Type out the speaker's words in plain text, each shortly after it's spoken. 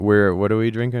What are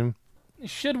we drinking?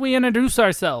 Should we introduce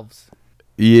ourselves?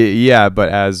 Yeah, but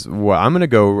as well, I'm gonna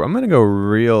go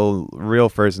real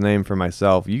first name for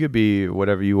myself. You could be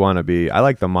whatever you want to be. I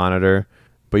like the Monitor,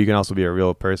 but you can also be a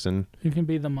real person. You can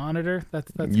be the Monitor.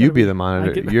 That's you be the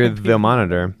Monitor. You're the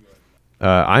Monitor.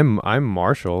 I'm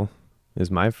Marshall. Is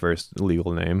my first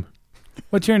legal name.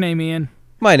 What's your name, Ian?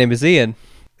 My name is Ian.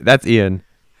 That's Ian.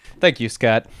 Thank you,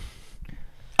 Scott.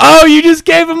 Oh, you just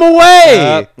gave him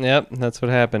away. Yep, that's what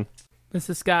happened. This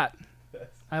is Scott.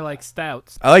 I like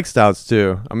stouts. I like stouts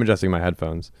too. I'm adjusting my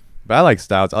headphones, but I like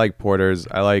stouts. I like porters.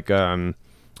 I like a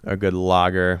good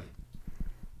lager.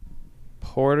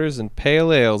 Porters and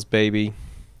pale ales, baby.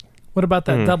 What about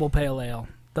that double pale ale?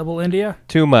 Double India?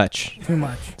 Too much. Too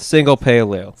much. Single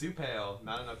pale ale. Too pale.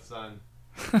 Not enough sun.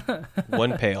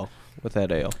 One pale with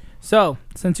that ale. So,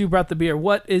 since you brought the beer,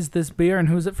 what is this beer and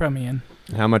who's it from, Ian?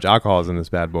 How much alcohol is in this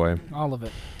bad boy? All of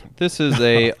it. This is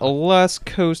a Lost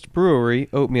Coast Brewery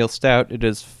oatmeal stout. It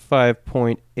is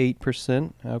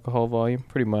 5.8% alcohol volume.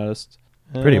 Pretty modest.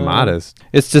 Pretty modest.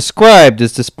 It's described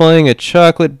as displaying a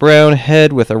chocolate brown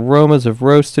head with aromas of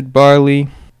roasted barley.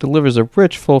 Delivers a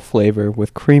rich, full flavor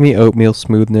with creamy oatmeal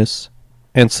smoothness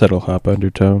and subtle hop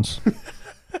undertones.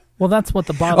 Well, that's what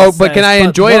the bottle says. But can I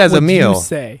enjoy it as a meal? What would you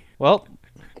say? Well,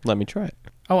 let me try it.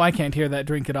 Oh, I can't hear that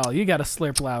drink at all. You got to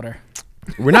slurp louder.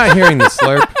 We're not hearing the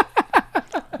slurp.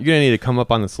 You're going to need to come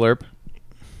up on the slurp.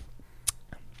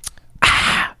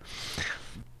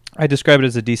 I describe it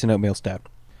as a decent oatmeal stout.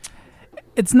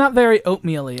 It's not very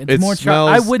oatmeal-y. It's It more smells-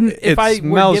 I wouldn't, if I were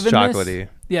smells given chocolatey. this.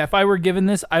 Yeah, if I were given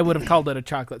this, I would have called it a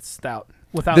chocolate stout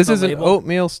without This the is an label.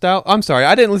 oatmeal stout. I'm sorry.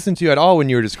 I didn't listen to you at all when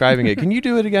you were describing it. Can you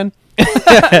do it again?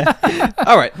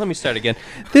 All right, let me start again.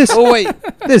 Oh, wait.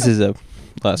 This is a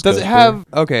Lost Does Coast it have...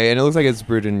 Okay, and it looks like it's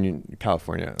brewed in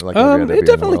California. Like every other beer it in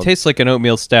the definitely world. tastes like an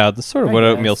oatmeal stout. That's sort of I what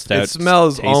guess. oatmeal stout It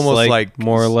smells tastes almost like...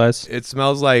 more or less. It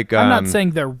smells like... I'm not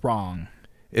saying they're wrong.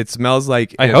 It smells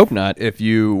like... I hope not. If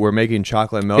you were making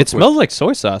chocolate milk... It smells like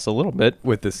soy sauce a little bit.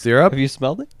 with the syrup. Have you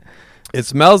smelled it? It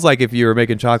smells like if you were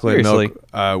making chocolate Seriously.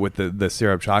 milk with the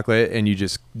syrup chocolate and you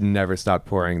just never stop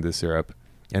pouring the syrup.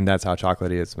 And that's how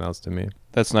chocolatey it smells to me.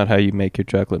 That's not how you make your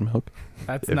chocolate milk.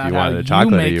 That's If not you how wanted a you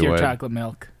chocolate, make you your would. chocolate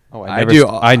milk. Oh, I do-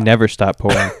 I never stop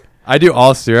pouring. I do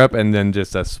all syrup and then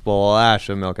just a splash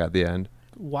of milk at the end.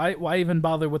 Why even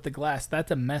bother with the glass? That's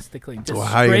a mess to clean. Just Well,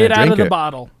 how are you straight gonna out of drink the it?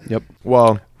 bottle. Yep.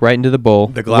 Well, Right into the bowl.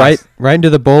 The glass. Right into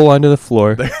the bowl onto the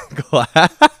floor. the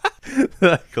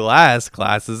glass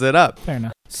classes it up. Fair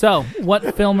enough. So,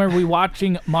 what film are we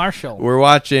watching, Marshall? We're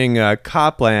watching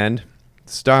Copland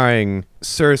starring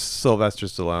Sir Sylvester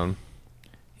Stallone,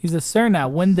 He's a sir now.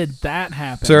 When did that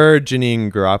happen? Sir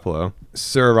Janine Garoppolo,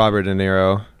 Sir Robert De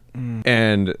Niro,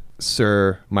 and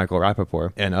Sir Michael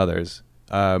Rappaport, and others.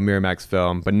 Miramax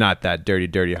film, but not that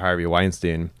dirty Harvey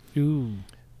Weinstein. Ooh.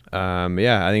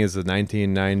 Yeah, I think it's the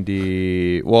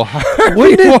 1990. Well,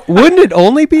 Wouldn't it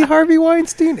only be Harvey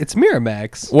Weinstein? It's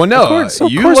Miramax. well, no. Of course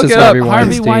You it's look it Harvey up.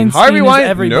 Weinstein. Harvey Weinstein is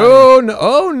everybody. No.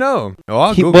 Oh no. Oh,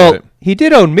 I'll He, Google it. he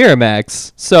did own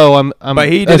Miramax, so I'm But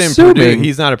he didn't assuming. produce.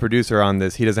 He's not a producer on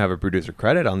this. He doesn't have a producer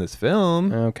credit on this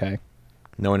film. Okay.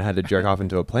 No one had to jerk off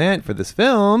into a plant for this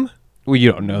film. Well, you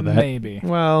don't know that. Maybe.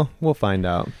 Well, we'll find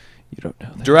out. You don't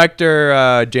know that.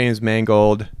 Director James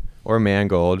Mangold or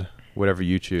Mangold, whatever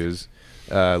you choose.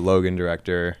 Logan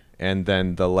director, and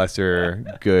then the lesser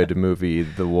good movie,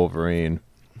 The Wolverine.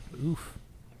 Oof.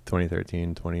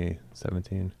 2013,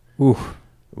 2017. Oof.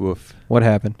 Oof. What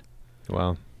happened?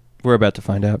 Well, We're about to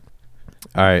find out.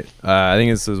 all right. I think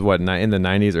this is what in the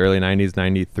 90s, early 90s,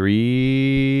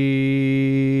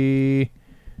 93,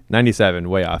 97.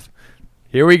 Way off.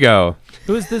 Here we go.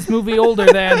 Who is this movie older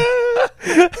than?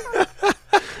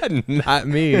 Not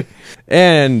me.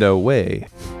 And away.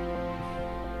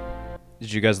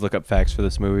 Did you guys look up facts for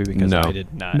this movie? Because No. I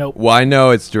did not. Nope. Well, I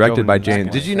know it's directed Going by back James.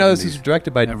 in Did the you know this is 70s,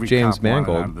 directed by every James cop wanted out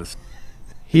Mangold? of this.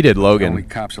 He did The only Logan.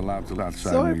 cops allowed to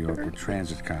outside So New I've York heard. were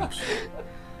transit cops.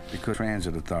 Because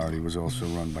transit authority was also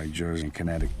run by Jersey and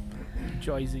Connecticut.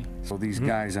 Joyzy. So these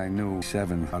guys I knew,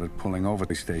 7, started pulling over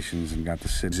the stations and got the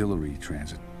auxiliary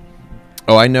transit.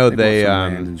 Oh, I know They they. bought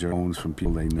some land and drones from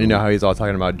people they knew. You know how he's all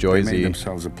talking about They made Joyzy.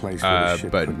 themselves a place where the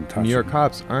shit couldn't But touch New York them.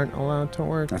 cops aren't allowed to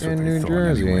work That's what in they New thought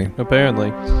Jersey. anyway. Apparently.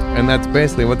 And that's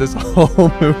basically what this whole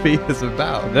movie is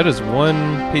about. That is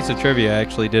one piece of trivia I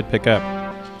actually did pick up.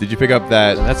 Did you pick up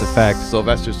that? That's a fact.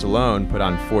 Sylvester Stallone put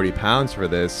on 40 pounds for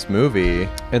this movie.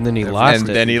 And then he lost and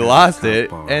it. then he Because lost cop it.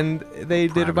 bar, And they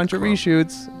did a private bunch of club,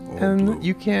 reshoots. all And blue,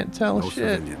 you can't tell no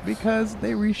shit civilians. because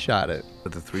they reshot it.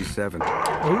 But the 3-7. Ooh.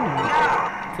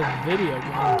 It's a video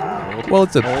game. Well,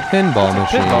 it's a pinball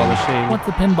machine. Pinball machine. What's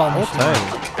a pinball Old machine? time.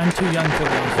 I'm too young for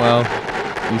this. Well,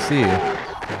 you see.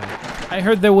 I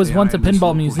heard there was Yeah, once a and this pinball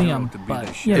local museum, hero to be but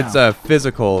the you know, It's a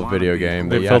physical video game.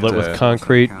 that They you filled have it with to-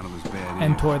 concrete.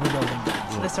 and tore the building.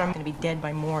 This arm going to be dead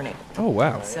by morning. Oh,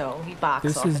 wow. So we box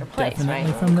This off is at a place,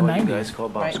 definitely right? from the You 90s. guys call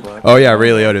Bob Right. Squad. Oh yeah, Ray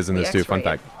Liotta's in We this too. Fun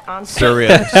X-rayed fact. on Sir Ray,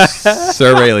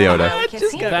 Sir Ray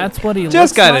Liotta. That's what he Just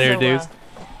looks got like. introduced.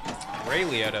 Ray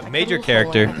Liotta, major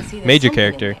character. Major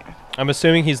character. I'm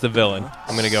assuming he's the villain.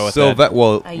 I'm gonna go with that.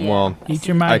 Well, Eat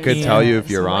your mind. I could Ian. tell you if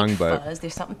you're wrong, but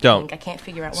There's something Don't. pink. I can't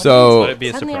figure out what So- it is. Let it be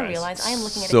a Suddenly I surprise. realize I am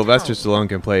looking at a Sylvester town. Stallone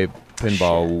can play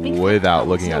pinball without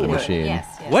looking at the machine. Yes,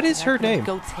 yes. What is her name?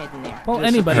 Goat's head in there. Well,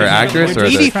 anybody. Her can. actress We're or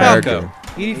just the Edie trying to- character?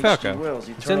 Falco. Edie Falco.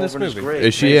 It's in this movie.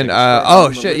 Is she in?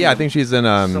 Oh shit! Yeah, I think she's in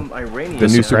Some Iranian the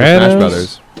new Super Sopranos. Smash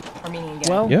Brothers. Armenian guy.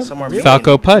 Well, Yep. Some Armenian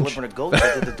Falco Punch. delivering a goat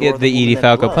that did the door Yeah, of the Edie woman that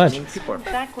Falco blood. Punch. I mean, people are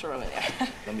Back over there.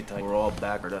 Let me tell you, we're all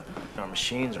back. Our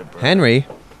machines are broken. Henry.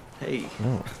 Hey,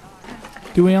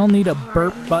 do we all need a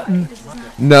burp button?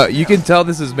 No, you can tell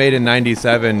this is made in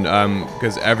 '97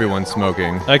 because everyone's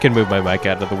smoking. I can move my mic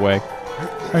out of the way.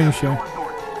 Are you sure?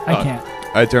 I can't.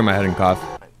 I turn my head and cough.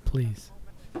 Please.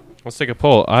 Let's take a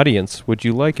poll. Audience, would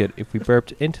you like it if we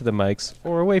burped into the mics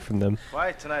or away from them?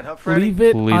 quiet tonight, huh, Freddy? Leave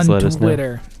it Please on let us know.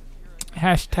 Twitter.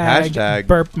 Hashtag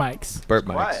burp mics. Burp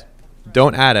mics. Quiet.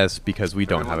 Don't add us because we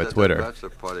don't have a Twitter.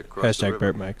 Hashtag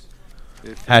burp mics.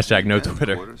 Hashtag no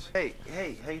Twitter. Hey,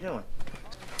 how you doing?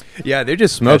 Yeah, they're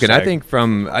just smoking. I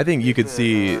Hashtag. think you could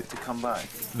see To come by.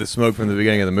 the smoke from the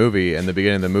beginning of the movie, and the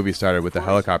beginning of the movie started with the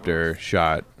helicopter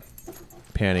shot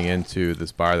panning into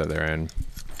this bar that they're in.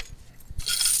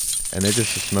 And they're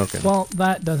just smoking. Well,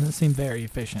 that doesn't seem very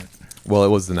efficient. Well, it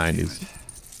was the 90s.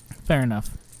 Fair enough.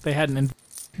 They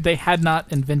had not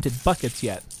invented buckets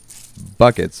yet.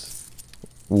 Buckets.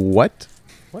 What?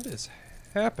 What is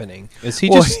happening? Is he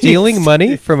Well, just stealing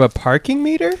money from a parking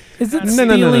meter? Is it No, no,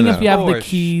 no, stealing no, if you have the For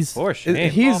keys? For shame.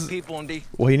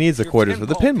 Well, he needs the quarters for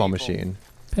the pinball machine.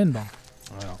 Pinball.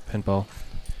 Wow, pinball.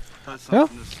 Well,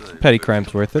 petty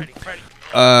crime's worth it.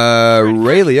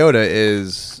 Ray Liotta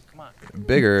is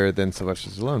bigger than Sylvester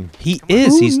Stallone. He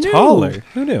is. Who He's knew? taller.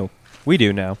 Who knew? We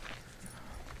do now.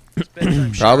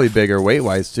 Probably bigger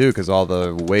weight-wise, too, because all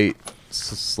the weight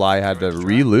Sly had to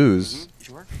re-lose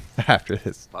after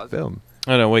this film.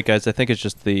 Oh no, wait, guys. I think it's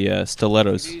just the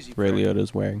stilettos Ray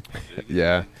Liotta's wearing.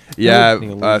 Yeah. The Yeah,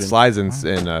 illusion. Sly's in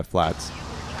flats.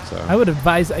 So. I would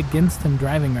advise against him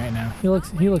driving right now. He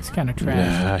looks kind of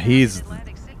trash. Nah, he's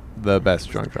the best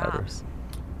drunk driver. This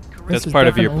That's is part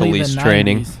of your definitely the police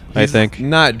training, 90s. I think.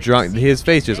 Not drunk. His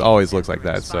face just always looks like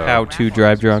that. So. How to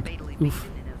drive drunk. Oof.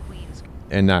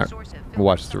 And not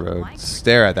watch the road.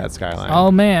 Stare at that skyline.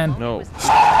 Oh man. No.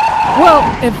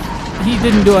 Well, if he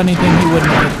didn't do anything, he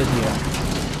wouldn't hit the deal.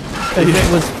 'Cause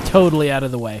it was totally out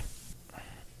of the way.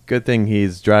 Good thing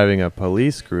he's driving a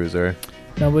police cruiser.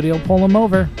 Nobody will pull him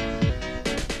over.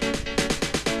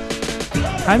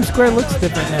 Times Square looks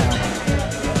different now.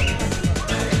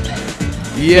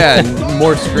 Yeah,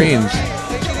 more screens.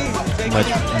 Much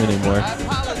many more.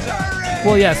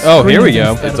 Well, yes. Oh, here we screens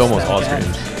go. instead It's of almost all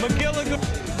statues. screens.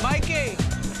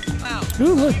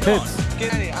 Ooh, look, tits.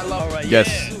 Yes.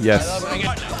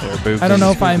 I don't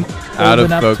know if I'm Out old of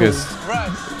enough focus.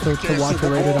 to watch a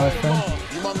rated R film.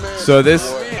 So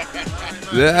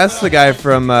that's the guy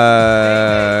from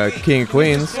King of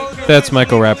Queens. That's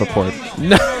Michael Rappaport.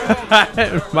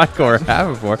 Michael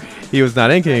Rappaport. He was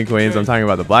not in King of Queens. I'm talking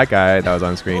about the black guy that was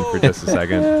on screen for just a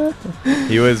second.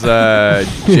 He was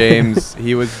James.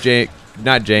 He was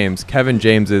not James. Kevin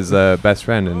James's best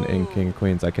friend in King of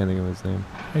Queens. I can't think of his name.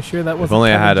 Are you sure that wasn't If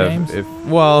only I had Kevin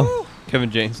James?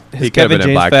 Kevin James. He Is could have Kevin been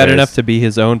in James fat blackface. enough to be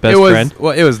his own it best was friend?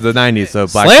 well, it was the '90s, so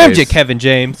blackface. Slammed you, Kevin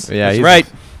James. Yeah, That's he's right.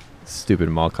 Stupid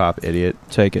mall cop idiot.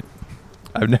 Take it.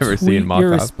 I've never Tweet seen mall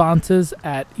your cop. responses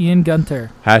at Ian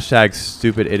Gunter. Hashtag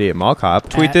stupid idiot mall cop.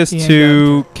 Tweet At this Ian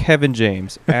to Kevin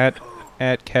James at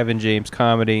Kevin James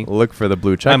Comedy. Look for the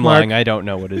blue check I'm mark. lying. I don't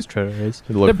know what his Twitter is. Look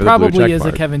There for the blue probably check is a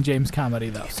mark. Kevin James comedy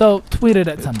though. So tweet it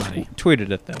at somebody. Tweet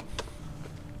it at them.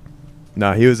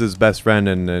 No, he was his best friend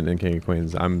in King of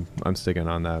Queens. I'm sticking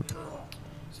on that.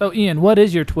 So Ian, what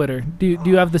is your Twitter? Do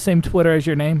you have the same Twitter as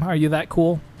your name? Are you that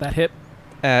cool? That hip?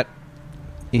 At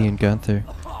Ian Gunther.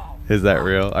 Is that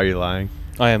real? Are you lying?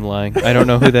 I am lying. I don't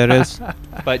know who that is,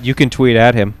 but you can tweet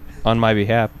at him on my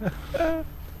behalf.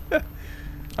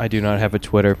 I do not have a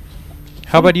Twitter.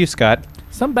 How about you, Scott?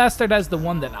 Some bastard has the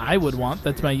one that I would want.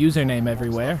 That's my username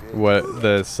everywhere. What,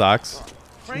 the socks?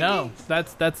 No,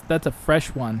 that's a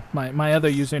fresh one. My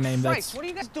other username that's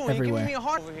everywhere.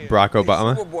 Barack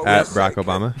Obama? At Barack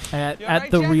Obama? At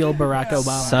the real Barack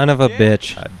Obama. Son of a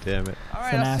bitch. God damn it.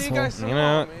 It's an asshole. You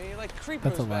know,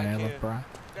 That's a lie. I love Barack.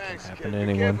 happen to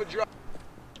anyone.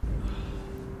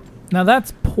 Now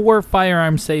that's poor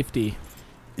firearm safety.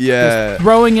 Yeah. Just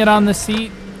throwing it on the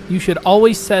seat, you should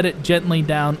always set it gently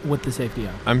down with the safety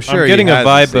on. I'm sure I'm getting he a has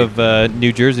vibe the of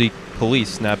New Jersey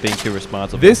police not being too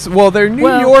responsible. they're New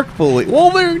Well- York police. Well,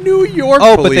 they're New York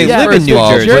Oh, but police. they live in first New of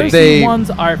all, Jersey. but Jersey they ones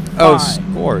are fine. oh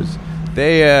scores.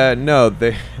 They no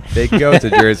they go to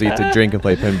Jersey to drink and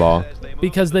play pinball.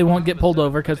 Because they won't get pulled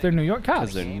over because they're New York cops.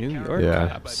 because they're New York Yeah.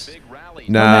 cops. Oh,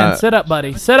 Nah. man, sit up,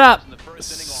 buddy. Sit up.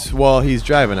 Well, he's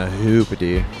driving a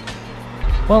hoopity.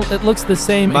 Well, it looks the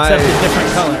same My- except a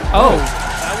different color. Oh,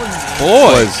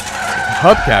 Was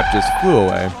hubcap just flew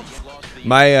away.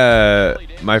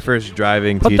 My first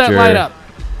driving put teacher. that light up.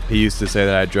 He used to say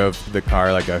that I drove the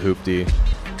car like a hoopty,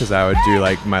 because I would do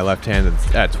like my left hand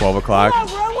at 12 o'clock,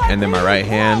 and then my right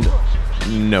hand,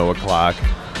 no o'clock,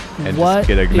 and What just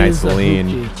get a nice is a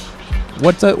lean.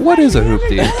 hoopty? What is a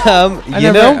hoopty?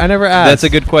 I never asked. That's a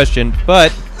good question,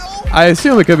 but I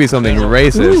assume it could be something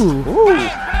racist. Ooh.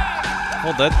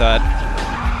 hold that thought.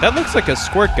 That looks like a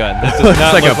squirt gun. That does Looks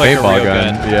not like look a like paintball real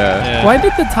gun. gun. Yeah. Why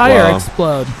did the tire Well.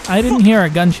 explode? I didn't hear a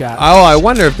gunshot. Oh, I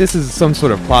wonder if this is some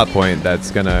sort of plot point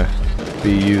that's gonna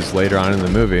be used later on in the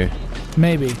movie.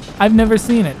 Maybe. I've never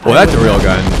seen it. Well, I that's a would- real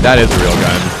gun. That is a real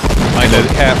gun. Michael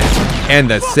Cap. And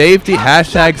the safety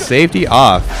hashtag safety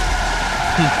off.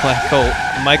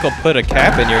 Michael put a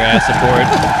cap in your ass aboard.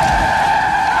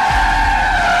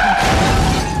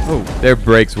 Their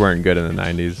brakes weren't good in the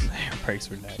 90s. Brakes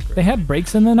were not They had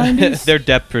brakes in the 90s? Their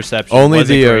depth perception Only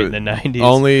wasn't the great in the 90s.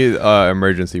 only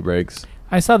emergency brakes.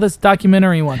 I saw this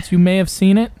documentary once. You may have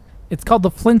seen it. It's called The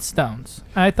Flintstones.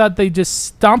 I thought they just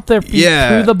stomped their feet Yeah.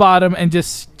 through the bottom and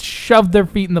just shoved their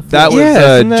feet in the floor. That was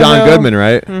Yeah, isn't that John how- Goodman,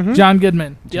 right? John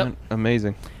Goodman. Yep.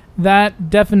 Amazing. That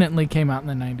definitely came out in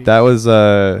the 90s. That was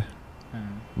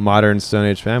Modern Stone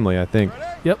Age Family, I think.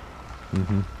 Yep.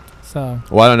 hmm So,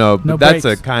 Well, I don't know, but No that's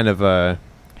brakes. a kind of a.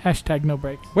 hashtag no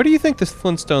brakes. Where do you think the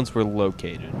Flintstones were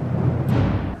located?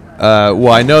 Well,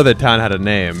 I know the town had a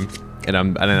name, and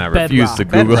I refuse to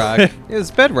Google. Bedrock. It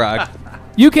was Bedrock.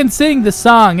 You can sing the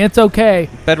song. It's okay.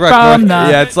 Bedrock From North.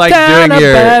 the Yeah, it's like town doing of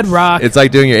your. Bedrock. It's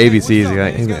like doing your ABCs. You're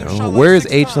like, hey, oh, where is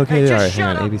H located? All right,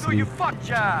 hang on,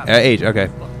 ABC. H, okay.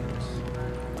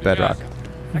 Bedrock.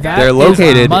 That They're is a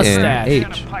located in mustache.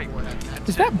 H.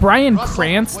 Is that Bryan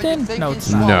Cranston? No, it's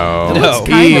not. No, It looks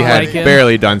he kinda had like him.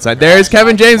 barely done something. There's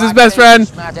Kevin James' best friend.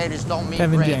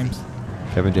 Kevin James.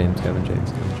 Kevin James. Kevin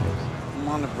James. I'm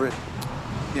on the bridge.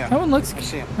 That one looks.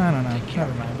 I don't know.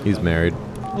 Never mind. He's married.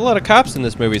 A lot of cops in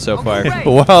this movie so far.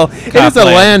 Well, it is a Copland.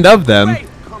 land of them.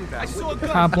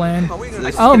 Copland.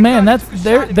 Oh man,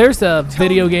 there's a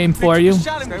video game for you.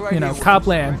 You know,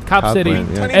 Copland, Cop City.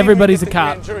 Copland, yeah. Everybody's a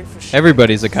cop.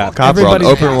 Everybody's a cop. Cop world, Everybody's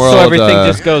open cop. world. So everything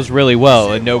just goes really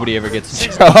well, and nobody ever gets.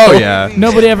 Oh yeah.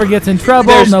 Nobody ever gets in trouble.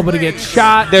 There's- Nobody gets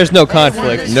shot. There's no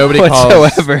conflict. Nobody calls-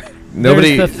 whatsoever.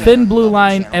 Nobody. There's the thin blue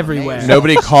line everywhere.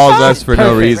 Nobody calls us for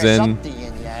no Perfect. reason.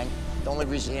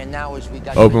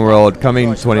 Open world coming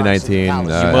 2019. You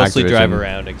mostly Activision. drive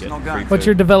around and get free What's food.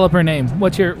 your developer name?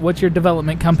 What's your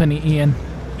development company, Ian?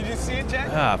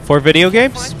 For video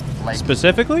games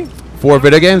specifically? For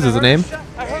video games is the name.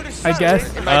 I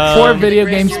guess. For video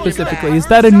games specifically. Is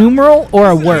that a numeral or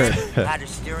a word?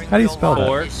 How do you spell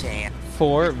that?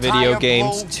 For video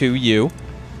games to you.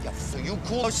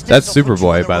 That's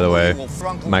Superboy, by the way.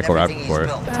 Michael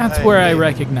Rappaport. That's where I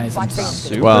recognize him from.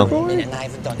 Super Well, Boy?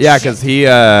 yeah, because he.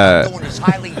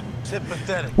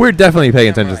 We're definitely paying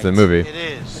attention to the movie.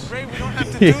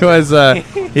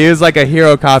 He was like a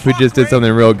hero cop who just did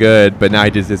something real good, but now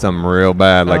he just did something real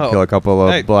bad, like Oh. kill a couple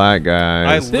of Hey, black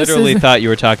I guys. literally is- thought you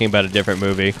were talking about a different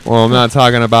movie. Well, I'm not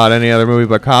talking about any other movie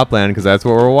but Copland because that's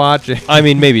what we're watching. I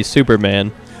mean, maybe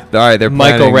Superman. All right, they're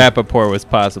Michael planning- Rappaport was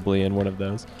possibly in one of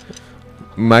those.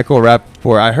 Michael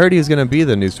Rappaport. I heard he's gonna be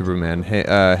the new Superman.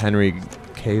 Henry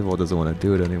Cavill doesn't want to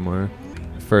do it anymore.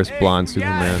 First blonde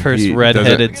Superman. First He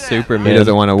redheaded doesn't- Superman. He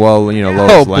doesn't want to. Well, you know,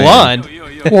 Lois Oh, Lane. blonde.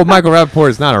 Well, Michael Rappaport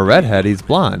is not a redhead. He's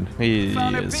blonde. He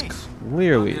is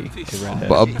clearly a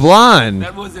redhead. A blonde.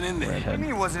 Redhead.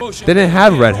 They didn't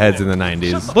have redheads in the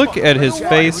 90s. Look at his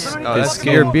face. Oh, his that's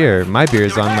your beer. My beer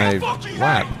is on my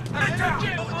lap.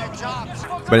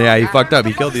 But yeah, he fucked up.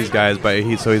 He killed these guys, but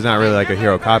he's not really like a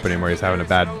hero cop anymore. He's having a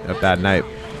bad night.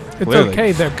 It's Clearly.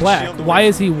 okay, they're black. Why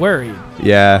is he worried?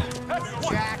 Yeah.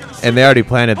 And they already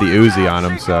planted the Uzi on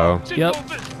him, so Yep.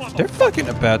 They're fucking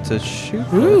about to shoot.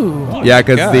 Ooh. yeah,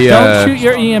 because God. the Don't shoot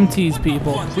your EMTs,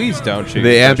 people. Please don't shoot. the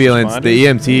first ambulance, responders. the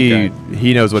EMT, Okay.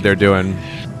 he knows what they're doing.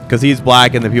 Because he's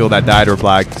black and the people that died were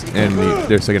black, and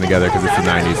they're sticking together because it's the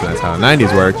 90s, and that's how the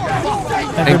 90s work.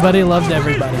 Everybody loved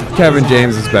everybody. Kevin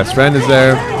James' best friend is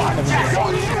there.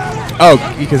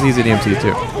 Oh, because he's an EMT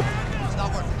too.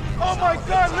 Oh my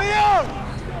God,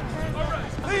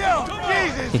 Leo! Leo,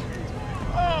 Jesus!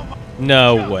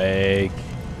 No way.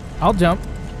 I'll jump.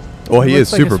 Well, he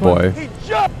is Looks like a Superboy. He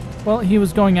jumped! Well, he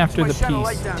was going after the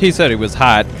piece. He said he was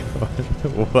hot. He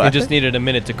What? just needed a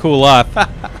minute to cool off.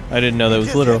 I didn't know that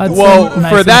was literal. That's Well,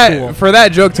 nice for and that cool. for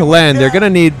that joke to land, they're gonna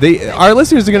need our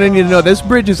listeners are gonna need to know this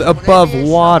bridge is above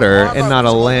water and not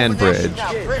a land bridge.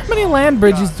 How many land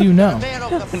bridges do you know?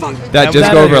 That just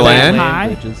That go are over that land?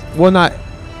 high? Well, not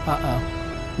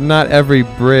Uh-oh. every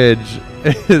bridge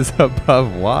is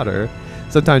above water.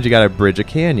 Sometimes you gotta bridge a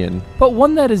canyon. But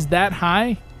one that is that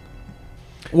high?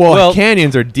 Well,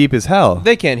 canyons are deep as hell.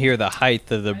 They can't hear the height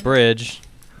of the bridge.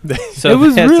 So it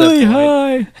was that's the really point.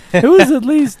 high. It was at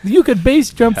least, you could base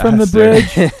jump from the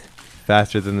Faster. bridge.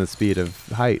 Faster than the speed of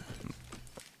height.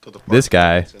 This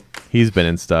guy, he's been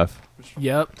in stuff.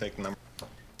 Yep.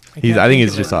 I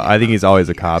think he's always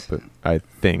a cop. I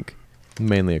think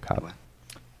mainly a cop.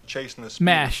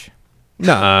 MASH.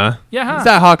 Nuh-uh. Yeah, huh? Is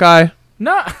that Hawkeye?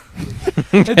 No.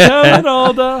 It's Alan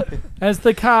Alda as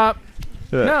the cop.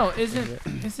 No,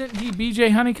 isn't he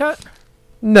BJ Honeycutt?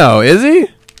 No, is he?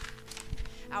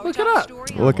 Look it up.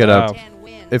 Look it up.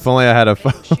 If only I had a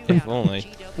phone. If only.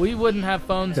 We wouldn't have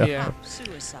phones here.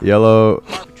 Yellow.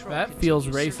 That feels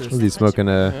racist. Was he smoking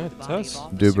a It's us.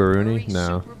 Dubaruni?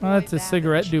 No. Well, that's a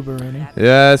cigarette Dubaruni.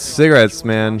 Yeah, cigarettes,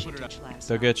 man.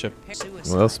 They'll get you.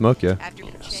 Well, they'll smoke you.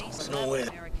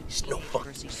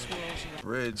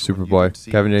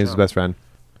 Superboy. Kevin James' best friend.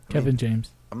 Kevin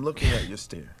James. I'm looking at your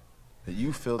stare. That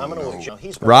you feel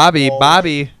Robbie,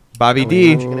 Bobby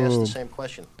D. You can ask the same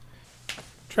question.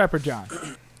 Trapper John.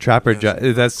 Trapper John.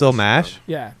 Is that still MASH?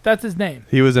 Yeah, that's his name.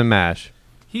 He was in MASH.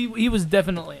 He was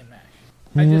definitely in MASH.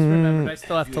 I just remembered. I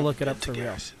still have to look it up for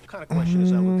real. What kind of question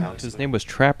is that without? His name was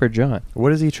Trapper John.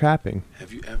 What is he trapping?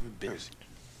 Have you ever been?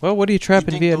 Well, what do you trap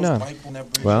in Vietnam?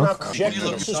 Well, why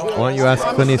don't you ask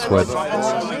Clint Eastwood?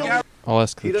 I'll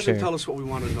ask He the doesn't chair. tell us what we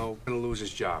want to know. He's going to lose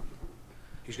his job.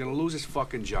 He's going to lose his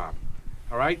fucking job.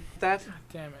 All right? That?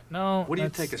 Damn it. No. What do you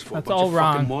that's- take us for? That's Bunch all of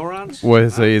fucking wrong. morons? What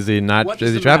is he not? What Is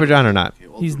is he the Trapper matter? John or not?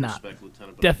 He's not.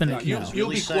 Definitely You, no. you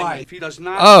be quiet. If he does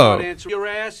not Oh. answer your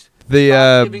ass, The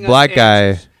stop giving us black guy,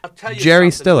 answers. I'll tell you Jerry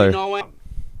something, Stiller. we know him.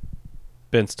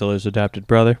 Ben Stiller's adopted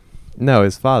brother. No,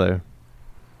 his father.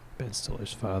 Ben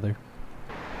Stiller's father.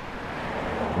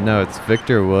 No, it's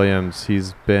Victor Williams.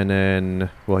 He's been in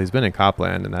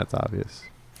Copland, and that's obvious.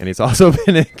 And he's also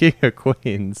been in King of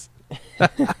Queens.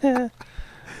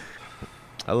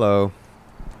 Hello.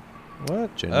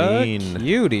 What? Janine.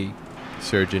 Cutie.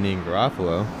 Sir Janine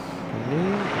Garofalo.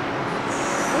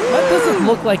 That doesn't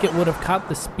look like it would have caught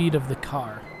the speed of the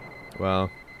car. Well,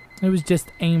 It was just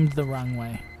aimed the wrong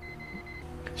way.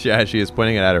 yeah, she is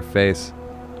pointing it at her face.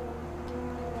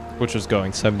 Which was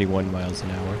going 71 miles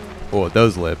an hour. Oh,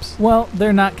 those lips. Well,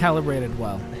 they're not calibrated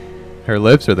well. Her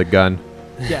lips or the gun?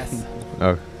 Yes.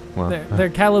 Oh, well. They're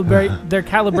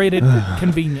calibrated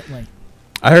conveniently.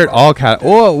 I heard all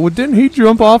Oh, well, didn't he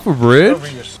jump off a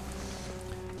bridge?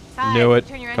 Knew it.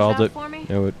 Called it.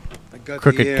 Knew it.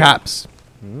 Crooked cops.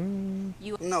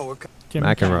 No, Jimmy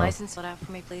McEnroe. License it out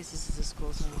for me, please. This is a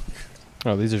school zone.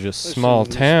 Oh, these are just Listen, small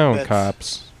Mr. town Betts.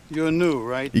 cops. you're new,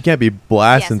 right? You can't be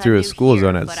blasting Yes, through I'm a new school here,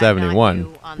 zone at but I'm not 71.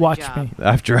 new on the Watch job. me.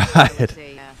 I've tried. It's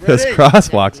a, Those Ready?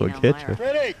 crosswalks will Deputy get Elmira. you.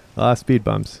 Ready? A lot of speed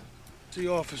bumps. See,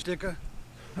 Officer Sticker,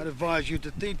 I'd advise you to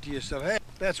think to yourself, hey,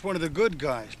 that's one of the good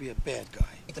guys, be a bad guy.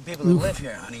 The people that live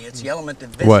here, honey, it's the element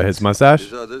of What, his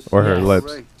mustache? Or her Yes.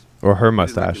 lips? Or her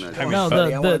mustache? No,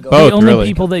 the Both, only really.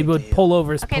 people they would pull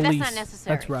over is Okay, that's police. not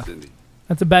necessary. That's rough.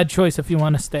 That's a bad choice if you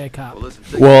want to stay a cop.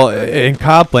 Well, in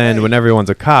Copland, when everyone's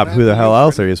a cop, who the hell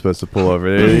else are you supposed to pull over?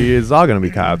 It's all going to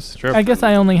be cops. I guess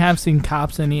I only have seen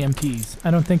cops and EMTs.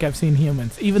 I don't think I've seen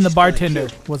humans. Even the bartender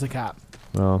was a cop.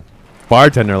 Well,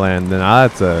 bartender land, then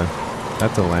that's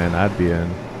a land I'd be in.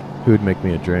 Who'd make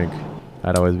me a drink?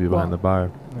 I'd always be behind the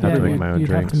bar. Have to make my own you'd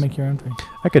drinks. have to make your own drink.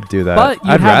 I could do that. But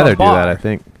you'd I'd have a rather do that, bar. I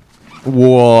think.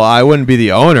 Well, I wouldn't be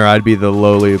the owner. I'd be the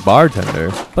lowly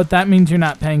bartender. But that means you're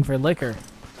not paying for liquor.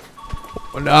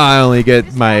 Well, no, I only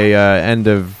get my end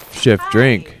of shift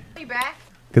drink.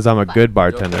 Because I'm a good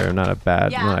bartender. I'm not a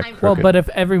bad. I'm not a Well, crooked. but if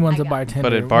everyone's a bartender,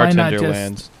 But in why not bartender just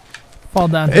land. fall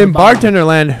down to in the bottom? bartender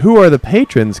land, who are the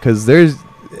patrons? Because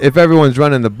if everyone's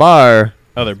running the bar,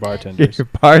 Other bartenders. your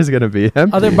bar's gonna be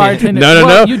empty. Other bartenders. No.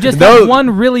 Well, you just no. have one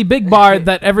really big bar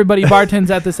that everybody bartends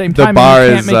at the same The time, bar and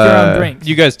you can't is, make your own drink.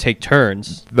 You guys take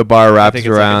turns. The bar wraps think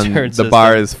it's like a around. turn The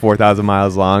bar system. is 4,000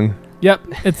 miles long. Yep,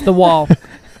 it's the wall.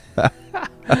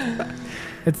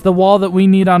 It's the wall that we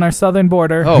need on our southern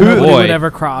border. Oh, nobody boy. would ever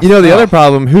cross. You know the other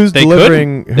problem. Who's They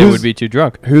delivering? couldn't. They would be too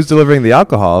drunk. Who's delivering the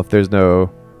alcohol if there's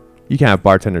no? You can't have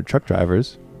bartender truck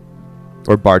drivers.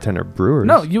 Or bartender brewers.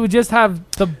 No, you would just have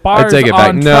the bars I take it back.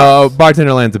 on No, trucks.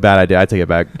 bartender land's a bad idea. I take it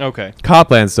back. Okay.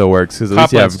 Copland still works because at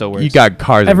least Copland still works. you got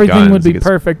cars. Everything and guns. would be You can-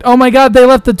 perfect. Oh my God, they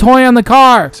left the toy on the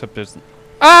car. Except there's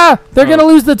They're gonna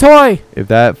lose the toy. If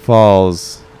that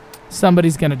falls,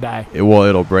 Somebody's gonna die.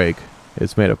 it'll break.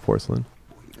 It's made of porcelain.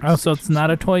 Oh, so it's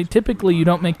not a toy. Typically, you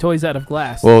don't make toys out of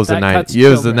glass. Well, it was That the cuts 90s. It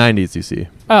was the children. 90s. You see.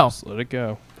 Oh, just let it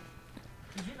go.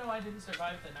 did you know I didn't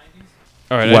survive the 90s?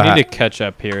 All right, What I need hap- to catch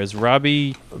up here. Is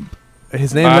Robbie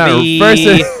His name's Bobby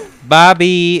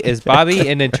not first. Bobby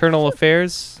an internal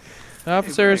affairs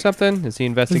officer or something? Is he Is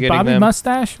investigating Bobby them?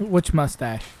 Mustache? Which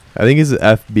mustache? I think he's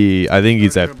FB. I think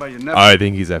he's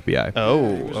FBI.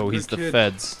 Oh, he's the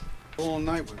feds. All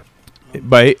night with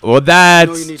But well,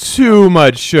 No, you need that's too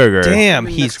much sugar. Damn,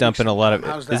 Maybe he's next dumping a lot of.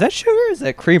 How's Is that? that sugar? Or is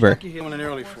that creamer? Jackie came in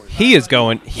early for you. He is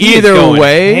going. Either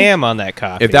way, ham on that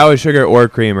coffee. If that was sugar or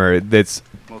creamer, that's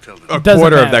Motel dinner. a Doesn't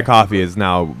quarter of matter. that coffee is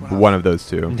now one of those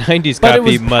two. 90s But it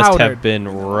coffee was must powdered. have been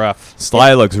rough.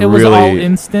 Sly looks It was all really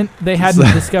instant. They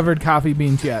hadn't discovered coffee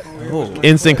beans yet.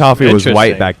 instant coffee was Interesting.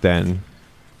 white back then.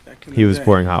 Back in He the was day.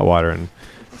 pouring hot water, and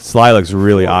Sly looks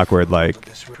really awkward, like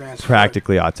This transfer-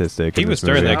 practically autistic. He in was this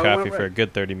stirring movie. that coffee for a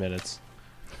good 30 minutes.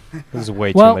 This is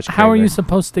way too Well, much. how are creamer. you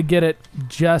supposed to get it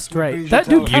just right? You That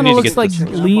need dude to kind of get looks the like change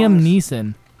up Liam on this.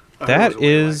 Neeson. That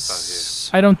is.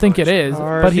 I don't think it is,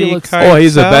 but he Harvey looks. Keitel? Oh,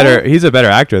 he's a better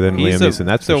actor than He's Liam Neeson.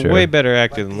 That's a for sure. way better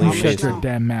actor than You Liam shut your Neeson.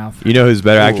 damn mouth. You know who's a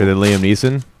better actor Ooh. than Liam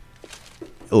Neeson?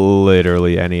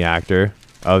 Literally any actor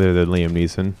other than Liam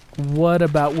Neeson. What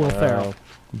about Will Ferrell?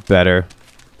 Better.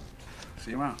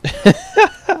 See you out.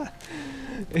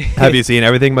 Have you seen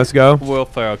Everything Must Go? Will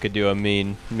Ferrell could do a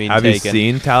mean Have you taken.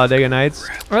 seen Talladega Nights?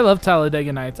 I love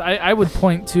Talladega Nights. I would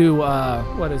point to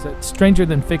what is it? Stranger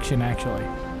Than Fiction, actually.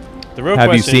 The real Have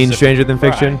you question seen is if Stranger you Than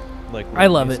cry, Fiction? Like I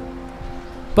Liam love Neeson. it,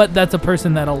 but that's a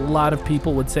person that a lot of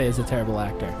people would say is a terrible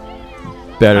actor.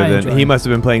 Better I than enjoy he it. must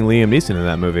have been playing Liam Neeson in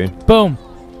that movie. Boom.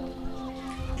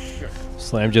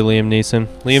 Slammed you, Liam Neeson.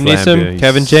 Liam Slammed Neeson, you, you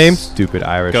Kevin James, stupid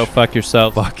Irish. go fuck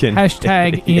yourself. fucking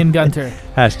Hashtag Ian Gunter.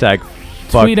 hashtag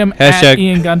fuck. Tweet him Hashtag- at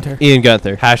Ian Gunter. Ian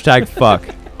Gunther. Hashtag fuck.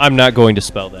 I'm not going to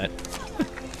spell that.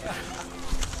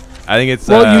 I think it's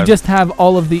Well, you just have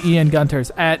all of the Ian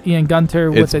Gunters at Ian Gunter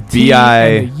with It's a T B.I.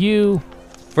 and a U.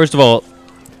 First of all,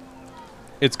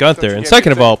 it's Gunther, and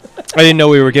second of all, I didn't know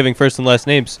we were giving first and last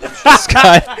names.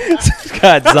 Scott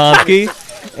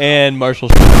Zomke and Marshall.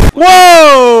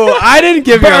 Whoa! I didn't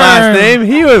give your last Burn. name.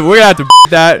 He was. We're gonna have to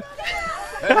that.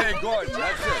 Hey, Gordon,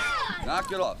 that's it.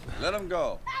 Knock it off. Let him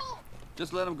go.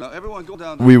 Just let him go. Everyone go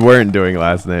down. We weren't doing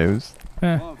last names.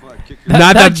 Eh. Come on, before I kick your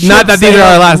Not that ship these are our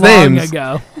sailed last long names.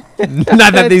 ago.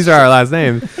 Not that these are our last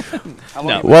names. How long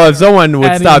No. you Well, if someone would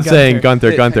Adding stop saying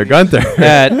Gunther, Gunther. Gunther,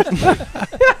 Gunther.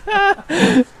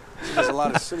 There's a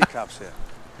lot of city cops here.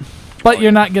 But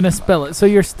you're not gonna spell it, so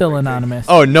you're still anonymous.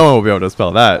 Oh, no one will be able to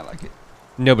spell that. like it.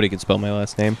 Nobody can spell my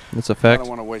last name. That's a I fact. don't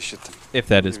want to waste your time. If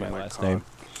that is Give my me last card. name.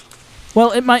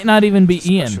 Well, it might not even be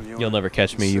Special Ian. unit You'll never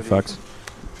catch me, in you the city. fucks.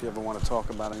 If you ever want to talk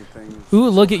about anything. Ooh,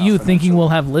 look at you thinking confidential. we'll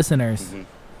have listeners. Mhm.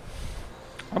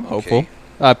 I'm Okay. hopeful.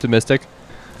 Optimistic.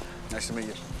 Nice to meet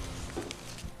you.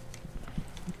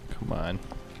 Come on.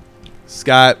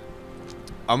 Scott,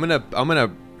 I'm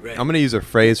gonna use a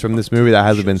phrase from this movie that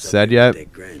hasn't been said yet,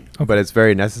 but it's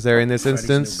very necessary in this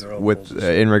instance with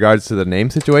in regards to the name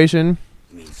situation.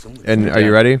 And are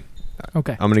you ready?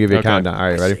 Okay. I'm gonna give you a Okay. countdown. All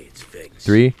right, ready?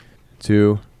 3,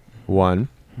 2, 1.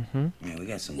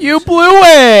 Mm-hmm. You blew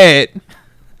it.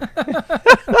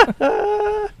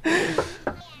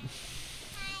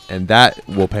 And that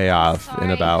will pay off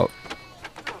in about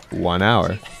 1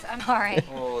 hour. I'm sorry.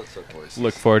 Oh, it's so close.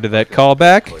 Look forward to that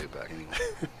callback. Call you back anyway.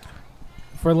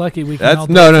 If we're lucky, we can all That's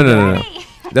do no, it no, together. no, no, no.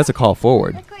 That's a call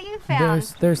forward. Look what you found.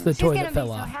 There's the She's toy gonna that be fell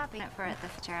so off. happy for it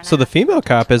this turn So the out. female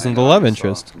cop isn't the love I saw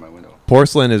interest. through my window.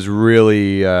 Porcelain is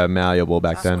really malleable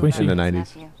back then Squishy. in the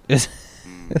 90s. Nephew. Is-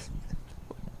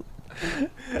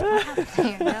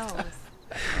 Your nose.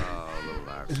 Oh, little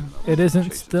accident. It isn't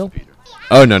Chases still. Peter.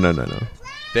 Oh no, no, no, no.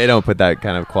 They don't put that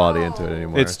kind of quality into it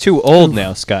anymore. It's too old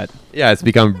now, Scott. Yeah, it's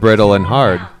become brittle and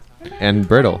hard and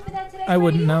brittle. I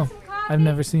wouldn't know. I've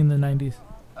never seen the 90s.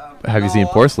 Have you seen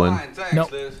porcelain? Fine, thanks,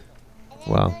 Nope. Liz.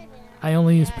 Wow. I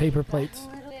only use paper plates.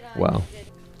 Wow.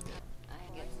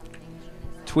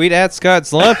 Tweet at Scott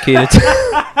Zlomke.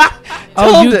 to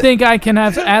Oh, him you to- think I can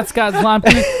have at Scott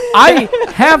Zlomke? I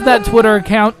have that Twitter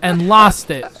account and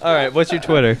lost it. All right, what's your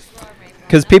Twitter?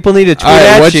 Because people need to tweet All right,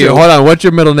 at what's you. hold on. What's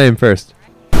your middle name first?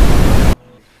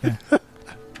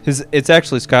 It's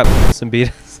actually Scott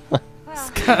Sambitas.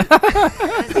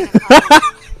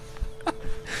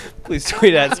 Please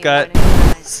tweet at Scott.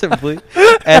 Simply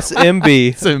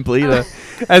SMB. Simply the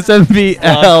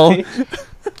SMBL.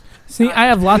 See, I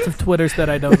have lots of Twitters that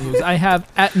I don't use. I have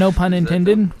at no pun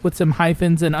intended with some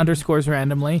hyphens and underscores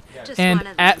randomly, and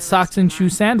at socks and shoe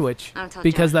sandwich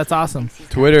because that's awesome.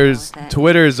 Twitters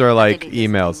are like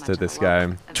emails to this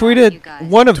guy. Tweet at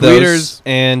one of those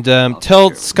and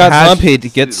tell Scott Slumpy to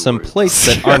get some plates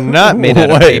that are not made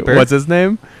out of paper. What's his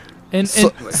name?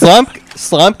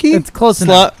 Slumpy? It's close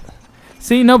enough.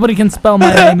 See, nobody can spell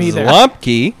my name either.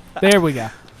 Slumpy. There we go.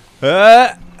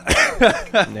 Nailed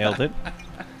it.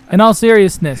 In all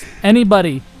seriousness,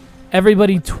 everybody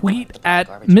tweet at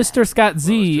Mr. Scott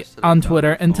Z on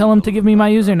Twitter and tell him to give me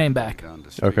my username back.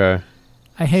 Okay.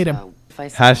 I hate him.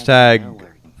 Hashtag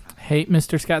hate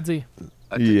Mr. Scott Z.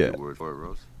 Yeah. Word for it,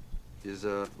 Rose. Is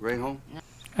Ray home?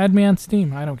 Add me on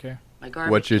Steam. I don't care.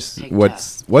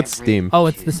 What's Steam? Oh,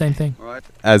 it's the same thing.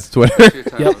 As Twitter.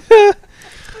 Yep.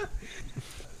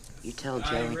 You tell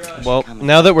Jerry. Well,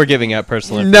 now that we're giving out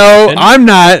personal No, information. I'm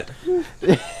not.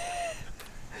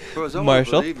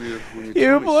 Marshall.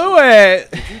 You blew it.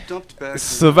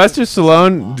 Sylvester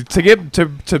Stallone.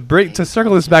 To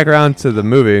circle this back around to the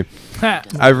movie,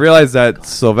 I realized that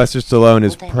Sylvester Stallone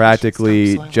is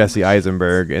practically Jesse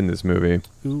Eisenberg in this movie.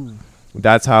 Ooh.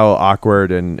 That's how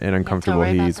awkward and uncomfortable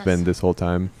he's been this whole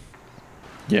time.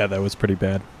 Yeah, that was pretty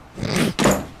bad.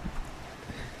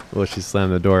 Well, she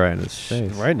slammed the door right in his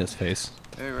face. Right in his face.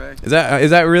 Hey, Ray. Is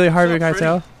that really Harvey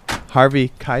Keitel?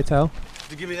 Harvey Keitel?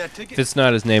 Give me that ticket. If it's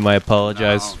not his name, I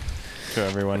apologize to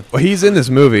everyone. Well, he's in this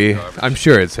movie. I'm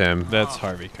sure it's him. That's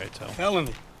Harvey Keitel.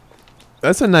 Felony.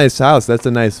 That's a nice house. That's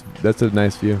a nice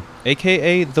view.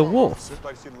 AKA The Wolf.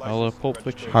 I'll Pulp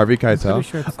Fiction. Harvey Keitel. Pretty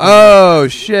sure it's Oh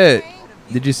shit!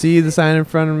 Did you see the sign in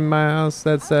front of my house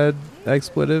that said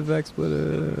expletive?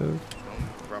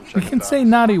 You can say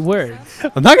naughty words.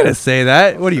 I'm not gonna say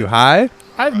that. What are you, high?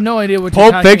 I have no idea what you're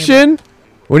Pulp talking Fiction?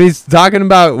 When he's talking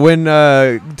about when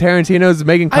Tarantino's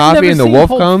making I've coffee never and the seen wolf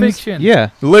Pulp comes. Fiction. Yeah.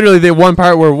 Literally, the one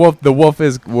part where the wolf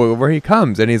is where he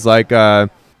comes, and he's like, and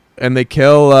they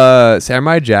kill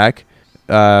Samurai Jack,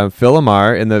 Phil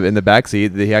Lamar in the back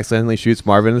seat. He accidentally shoots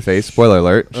Marvin in the face. Spoiler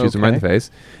alert! Shoots him right in the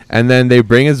face, and then they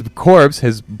bring his corpse,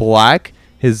 his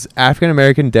African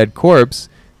American dead corpse,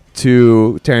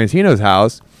 to Tarantino's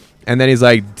house, and then he's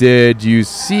like, "Did you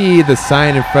see the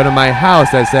sign in front of my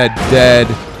house that said dead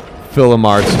Phil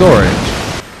Lamar storage?"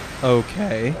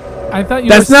 Okay. I thought you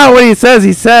That's were not what he says.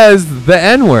 He says the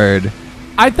N-word.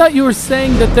 I thought you were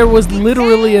saying that there was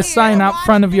literally a sign out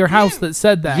front of your house that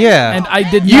said that. Yeah. And I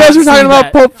did not You guys were see talking about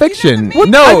that. Pulp Fiction. What?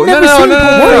 No, I've never seen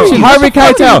Pulp Fiction. Harvey What the fuck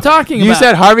are Keitel. you talking You about?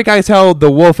 said Harvey Keitel, the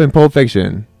wolf in Pulp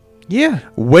Fiction. Yeah.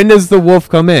 When does the wolf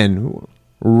come in?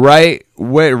 Right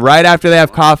after they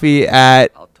have coffee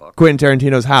at Quentin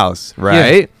Tarantino's house,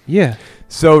 right? Yeah.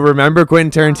 So remember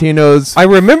Quentin Tarantino's... I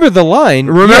remember the line.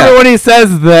 Remember when he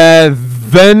says the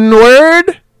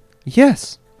N-word?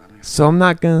 Yes. So I'm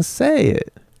not going to say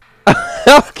it.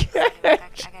 Okay.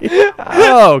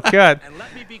 Oh, God.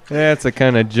 That's the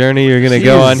kind of journey you're going to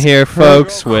go on here,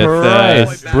 folks,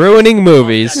 with ruining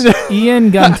movies.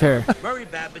 Ian Gunter.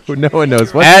 No one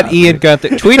knows what. At Ian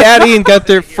Gunther. Tweet at Ian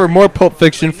Gunther for more Pulp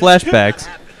Fiction flashbacks.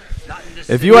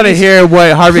 If you want to hear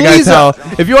what Harvey Please,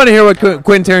 Keitel, if you want to hear what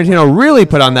Quentin Tarantino really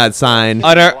put on that sign,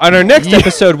 On our next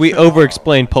episode, we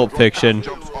over-explain Pulp Fiction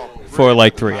for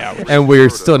like 3 hours. and we're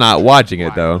still not watching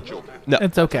it though. No,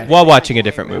 It's okay. while watching a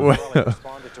different movie.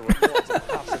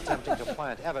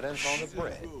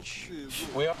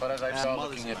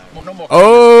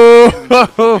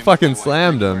 Oh, fucking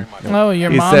slammed him. Oh,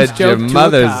 your He mom's said joke your to a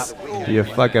mother's, cop. your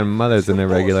fucking mother's an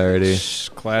irregularity.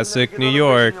 Classic New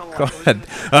York. God.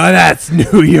 Oh, that's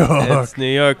New York. That's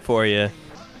New York for you.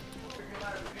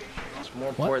 More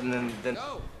important than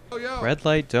Red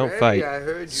light, don't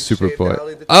fight. Super boy.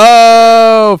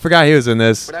 Oh, forgot he was in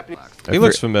this. He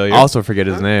looks familiar. Also forget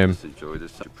his name,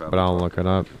 but I'll look it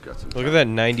up. Look at that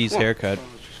 90s haircut.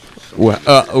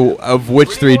 Of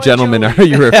which three gentlemen are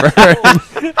you referring?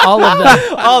 All of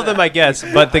them. All of them, I guess.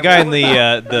 But the guy in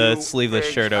the sleeveless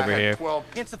shirt over here.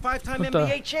 Against the 5-time What the-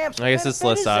 NBA champs. I guess it's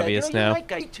less obvious now.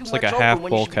 It's like a half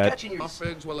bowl cut.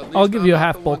 I'll give you a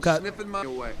half bowl cut.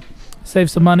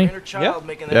 Save some money Yeah.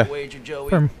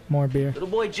 for more beer. Little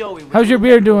boy Joey. How's your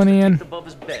beer doing, Ian? Above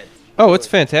his bed. Oh, it's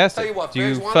fantastic. Do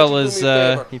you fellas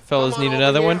need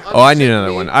another one? Oh, I need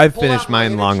another one. I finished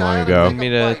mine long ago. Need me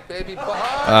to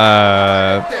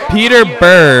Peter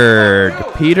Berg.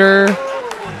 Peter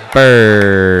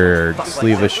Berg.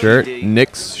 Sleeveless shirt.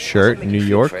 Knicks shirt. New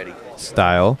York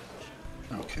style.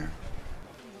 Okay.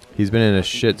 He's been in a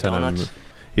shit ton of...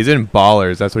 He's in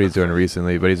Ballers. That's what he's doing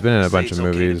recently, but he's been in a bunch of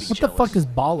movies. What the fuck is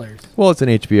Ballers? Well, it's an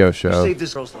HBO show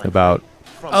about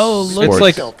Oh,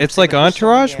 look. It's like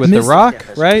Entourage with The Rock,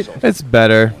 right? It's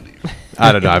better.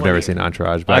 I don't know. I've never seen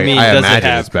Entourage, but I does it imagine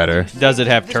have- it's better. Does it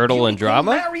have turtle and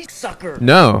drama?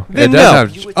 No, it Then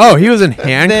does no. have. Oh, he was in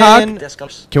Hancock. Then-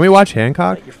 Can we watch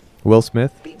Hancock? Will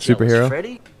Smith,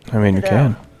 superhero. I mean, you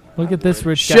can. Look at this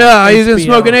rich guy. Yeah, he's in HBO.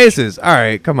 Smoking Aces. All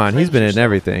right, come on, he's been in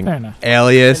everything. Fair enough.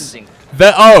 Alias.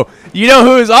 You know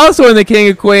who is also in The King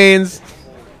of Queens?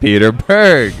 Peter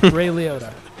Berg. Ray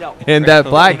Liotta. And that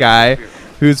black guy,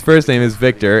 whose first name is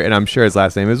Victor, and I'm sure his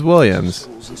last name is Williams.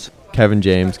 Kevin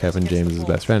James. Kevin James is his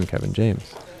best friend, Kevin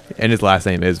James. And his last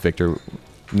name is Victor.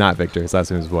 Not Victor. His last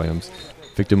name is Williams.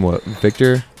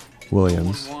 Victor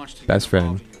Williams. Best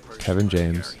friend, Kevin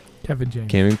James. Kevin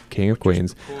James. King of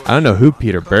Queens. I don't know who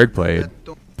Peter Berg played.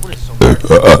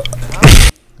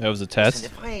 That was a test.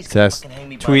 Test.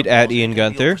 Tweet at Ian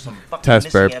Gunther.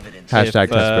 Test burp. Hashtag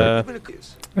test burp.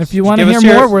 If you want to Give hear us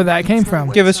your- more where that came from.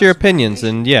 Give us your opinions,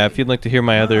 and yeah, if you'd like to hear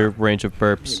my other range of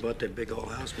burps, Bought that big old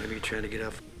house. Maybe you're trying to get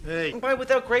out. Hey, Why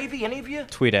without gravy, any of you?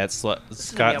 tweet at Scott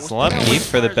Slupke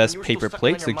for the best paper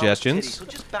plate suggestions.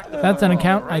 That's an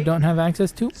account I don't have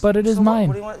access to, but it is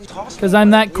mine. Because I'm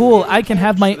that cool, I can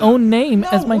have my own name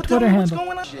as my Twitter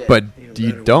handle. But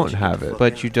you don't have it.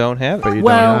 But you don't have But it. you don't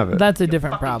have Well, it. that's a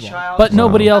different problem. But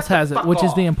nobody else has it, which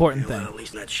is the important thing.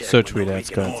 So tweet at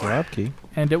Scott Slupke.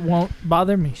 And it won't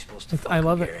bother me. I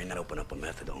love it. and open up a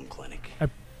methadone clinic. I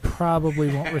probably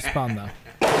won't respond, though.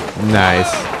 Nice.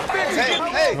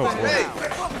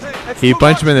 He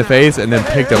punched him in the face and then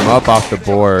picked him up off the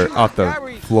floor.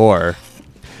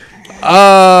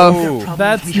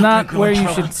 That's not where you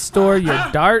should store your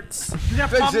darts.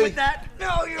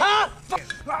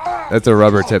 That's a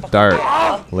rubber tip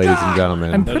dart, ladies and I'm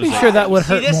gentlemen. pretty sure that would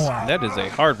hurt more. That is a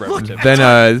hard rubber tip. Then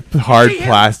a hard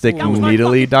plastic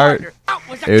needly dart.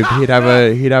 He'd have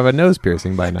a nose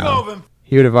piercing by now.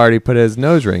 He would have already put his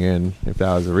nose ring in if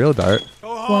that was a real dart.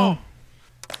 Well,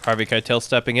 Harvey Keitel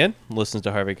stepping in, listens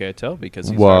to Harvey Keitel because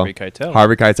he's Well, Harvey Keitel.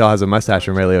 Harvey Keitel has a mustache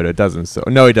and Ray Liotta doesn't. So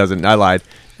no, he doesn't. I lied.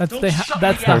 that's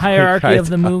the hierarchy of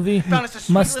the movie.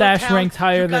 Mustache ranks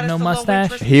higher than no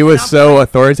mustache. He was so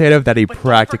authoritative that he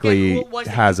practically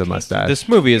has a mustache. This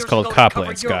movie is called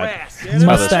Copland, Scott. That's how this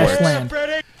Mustache works.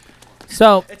 land.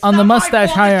 So, on the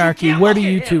mustache hierarchy, where do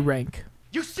you two rank?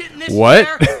 What?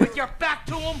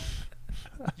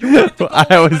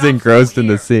 I was engrossed in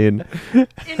the scene. On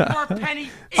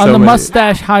So the many-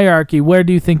 mustache hierarchy, where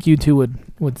do you think you two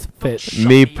would fit?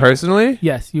 Me personally?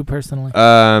 Yes, you personally.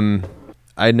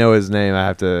 I know his name. I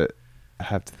have to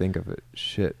think of it.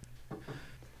 Shit.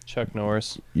 Chuck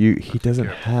Norris. He doesn't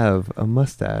have a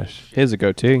mustache. He has a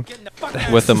goatee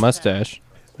with a mustache.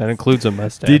 That includes a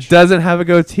mustache. He doesn't have a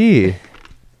goatee.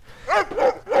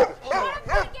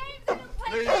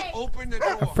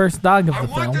 Our first dog of the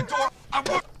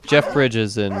film. Jeff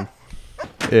Bridges in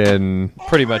In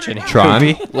pretty much any Tron?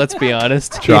 movie. Let's be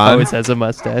honest. He Tron? always has a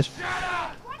mustache.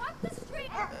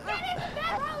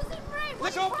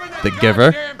 The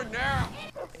Giver.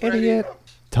 Idiot.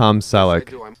 Tom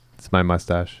Selleck. It's my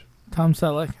mustache. Tom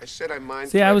Selleck.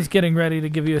 See, I was getting ready to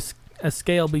give you a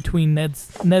scale between Ned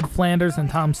Flanders and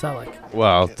Tom Selleck.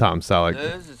 Well, Tom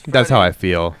Selleck. That's how I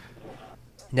feel.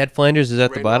 Ned Flanders is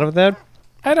at the bottom of that?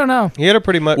 I don't know. He had a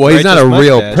pretty much. Well, he's not a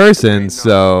real mustache. person,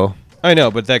 so. I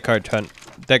know, but that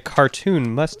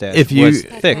cartoon mustache If you was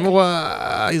thick.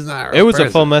 Well, he's not. A real It was a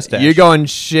person. full mustache. You're going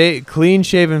clean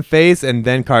shaven face and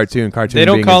then cartoon. Cartoon. They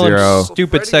don't being call a zero. him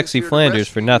stupid, sexy Flanders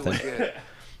for nothing.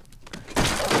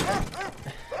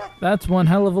 That's one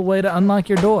hell of a way to unlock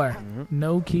your door.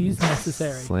 No keys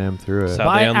necessary. Slam through it. So-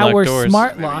 Buy they unlock our doors.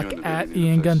 smart lock at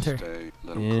Ian Gunter.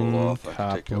 In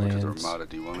Coplands.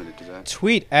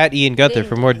 Tweet at Ian Gunther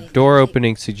for more door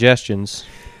opening suggestions.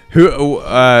 Who?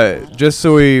 Just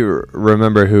so we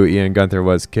remember who Ian Gunther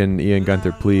was, can Ian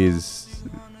Gunther please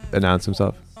announce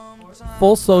himself?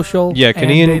 Full social. Yeah, can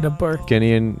and Ian- date of birth. Can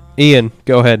Ian? Ian,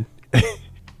 go ahead. Go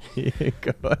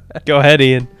ahead. Go ahead,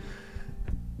 Ian.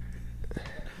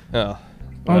 Oh.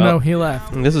 Oh no, he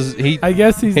left. This is he. I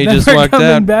guess he's he never just walked coming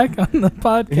out. back on the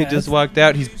podcast. He just walked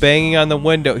out. He's banging on the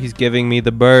window. He's giving me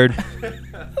the bird.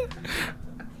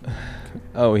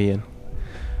 Oh, Ian.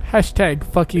 Hashtag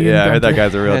fuck Ian Yeah, I heard that Gunther.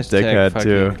 guy's a real Hashtag dickhead fuck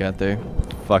too. Ian Gunther.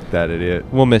 Fuck that idiot.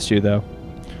 We'll miss you though.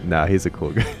 Nah, he's a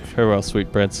cool guy. Farewell,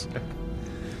 sweet prince.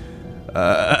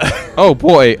 Oh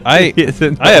boy, I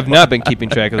have not been keeping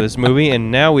track of this movie, and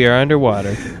now we are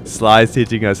underwater. Sly's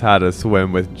teaching us how to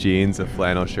swim with jeans, a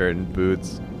flannel shirt, and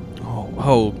boots.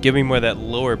 Oh, give me more of that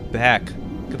lower back.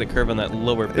 Look at the curve on that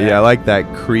lower back. Yeah, I like that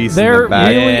crease in They're the back.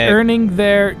 really Yeah. earning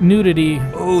their nudity.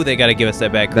 Oh, they got to give us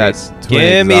that back That's crease. twin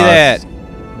Give me that. exhaust.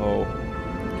 Oh.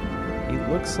 He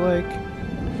looks like...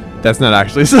 That's not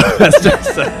actually Sylvester.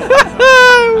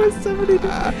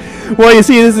 Well, you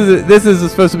see, this is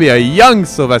supposed to be a young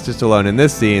Sylvester Stallone in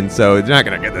this scene, so you're not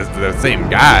gonna get the same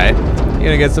guy. You're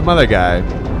gonna get some other guy.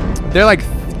 They're like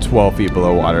 12 feet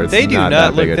below water. It's They do not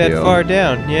not big look a that deal. far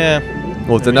down. Yeah.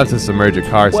 Well, it's enough to submerge a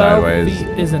car 12 sideways. feet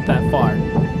isn't that far.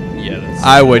 Yeah, that's...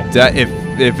 I would,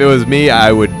 if it was me,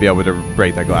 I would be able to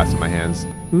break that glass in my hands.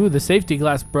 Ooh, the safety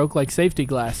glass broke like safety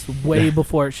glass way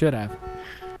before it should have.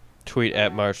 Tweet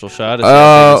at Marshall Shot.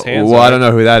 Oh, well, I don't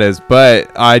know who that is,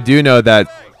 but I do know that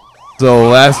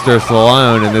Sylvester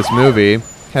Stallone in this movie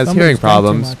has Somebody's hearing drank too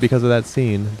problems much. because of that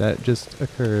scene that just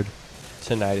occurred.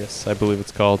 Tinnitus, I believe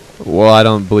it's called. Well, I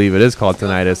don't believe it is called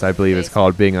tinnitus. I believe it's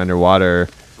called being underwater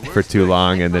for too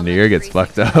long and then your ear gets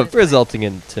fucked up. Resulting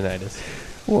in tinnitus.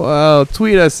 Well,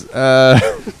 tweet us. I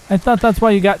thought that's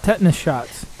why you got tetanus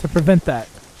shots, to prevent that.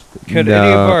 Could No,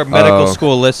 any of our medical oh.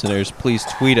 school listeners please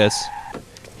tweet us?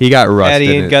 He got rust At in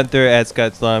Ian it. Gunther, at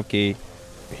Scott Slomke,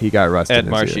 He got rust at in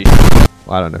his Marshy. ear.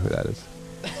 Well, I don't know who that is.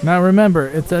 Now remember,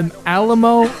 it's an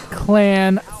Alamo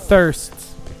clan thirsts.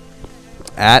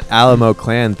 At Alamo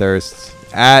Clan Thirsts.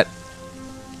 At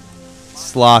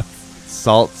Sloth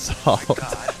Salt.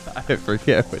 I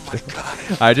forget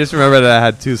which. I just remember that I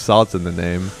had two salts in the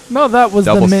name. No, that was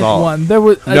Double the mint salt. one. There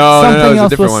was No, something it was a else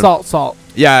different was one. salt.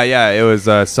 Yeah, it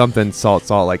was something salt,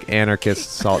 like anarchist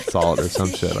salt or some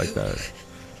shit like that.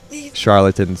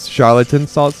 Charlatan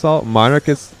salt,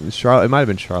 monarchist it might have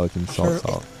been charlatan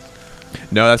salt.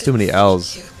 No, that's too many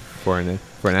L's for an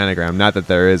anagram. Not that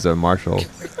there is a Marshall.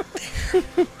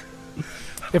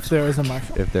 If there is a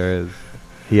Marshall. If there is,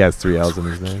 he has 3 L's in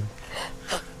his name.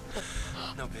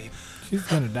 She's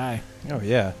gonna die. Oh,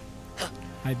 yeah.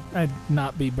 I'd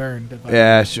not be burned. If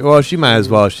Yeah, well, she might as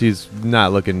well. She's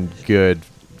not looking good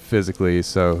physically,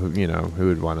 so who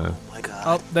would want to?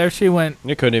 Oh, there she went.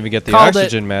 You couldn't even get the Called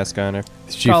oxygen mask on her.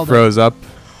 She Called it. froze up.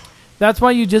 That's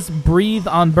why you just breathe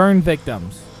on burn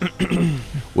victims.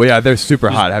 Well, yeah, they're super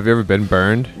hot. Have you ever been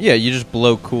burned? Yeah, you just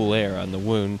blow cool air on the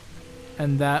wound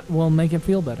And that will make it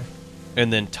feel better.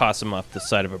 and then toss them off the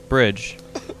side of a bridge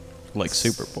like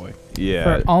Superboy. Yeah.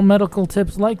 For all medical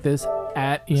tips like this,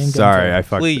 at Ian Sorry,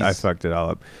 Gunter. Please. I fucked it all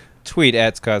up. Tweet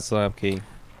at Scott Slomke.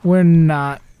 We're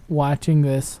not watching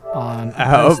this on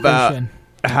How about- PlayStation.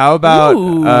 How about?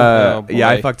 Ooh. Oh, Yeah,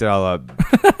 I boy. fucked it all up.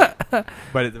 But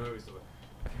the movie's still.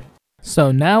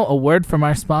 So now a word from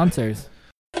our sponsors.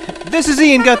 This is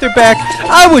Ian Gunther back.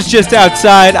 I was just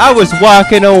outside. I was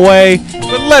walking away.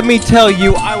 But let me tell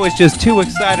you, I was just too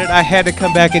excited. I had to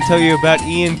come back and tell you about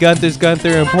Ian Gunther's Gunther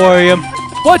Emporium.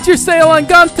 What's your sale on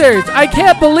Gunter's? I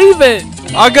can't believe it!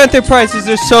 Our Gunther prices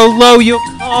are so low, you'll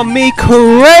call me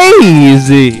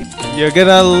crazy. You're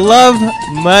gonna love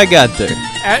my Gunther.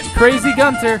 At Crazy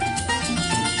Gunter.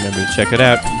 Remember to check it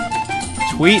out.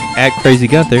 Tweet at Crazy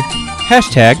Gunther.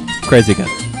 Hashtag Crazy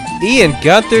Gunther. Ian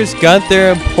Gunther's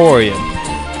Gunther Emporium.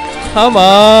 Come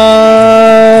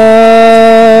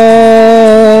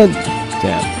on.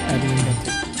 Damn. At Ian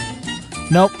Gunter.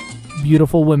 Nope.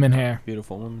 Beautiful women hair.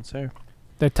 Beautiful woman's hair.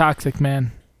 They're toxic,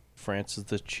 man. France is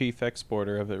the chief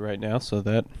exporter of it right now, so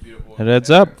that adds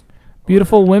up.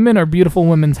 Beautiful women or beautiful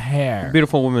women's hair?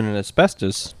 Beautiful women in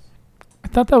asbestos. I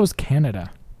thought that was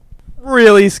Canada.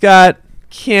 Really, Scott?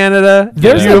 Canada?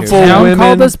 There's Beautiful a town women.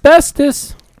 called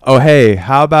Asbestos. Oh, hey,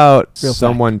 how about Real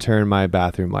someone turn my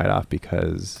bathroom light off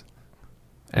because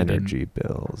I didn't. energy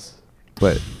bills?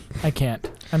 But I can't.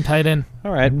 I'm tied in.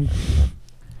 All right.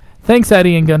 Thanks, at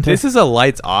Ian Gunter. this is a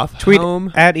lights off Tweet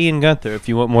home. at Ian Gunther if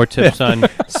you want more tips on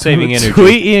saving energy.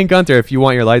 Tweet Ian Gunter if you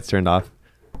want your lights turned off.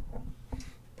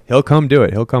 He'll come do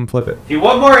it. He'll come flip it. If you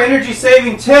want more energy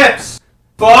saving tips,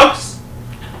 folks.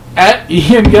 At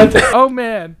Ian Gunter. Oh,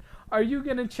 man. Are you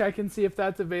going to check and see if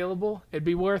that's available? It'd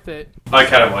be worth it. I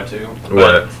kind of want to.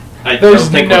 What? I There's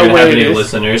don't think no we're going to way have it any is.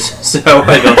 listeners, so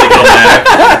I don't think it'll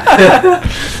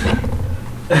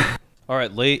matter. All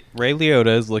right, Ray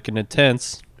Liotta is looking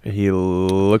intense. He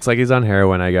looks like he's on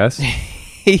heroin, I guess.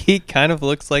 He kind of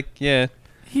looks like, yeah,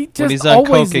 He When he's just on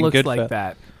always coke and looks good like fat.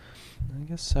 that. I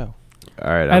guess so.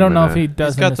 All right. I don't know if he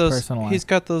does in his personal life. He's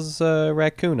got those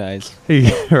raccoon eyes.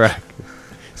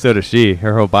 So does she.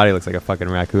 Her whole body looks like a fucking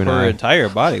raccoon Her eye. entire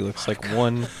body looks like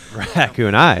one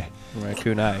Raccoon eye.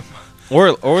 raccoon eye,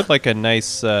 or like a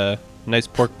nice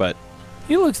pork butt.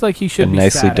 He looks like he should A be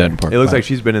nicely sadder. done pork It looks butt. like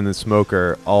she's been in the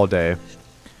smoker all day.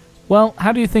 Well,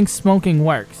 how do you think smoking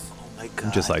works?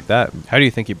 Just like that. How do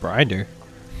you think he brined her?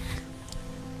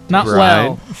 Not Right.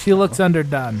 well. She looks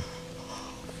underdone.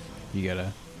 You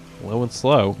gotta low and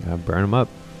slow. Yeah, burn them up.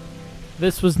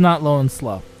 This was not low and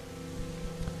slow.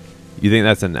 You think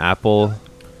that's an Apple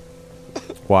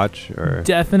watch or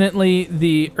Definitely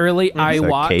the early is that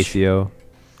iWatch. Casio?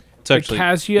 It's actually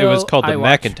Casio it was called the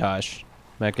iWatch.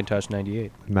 Macintosh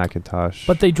 98. Macintosh.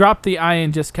 But they dropped the I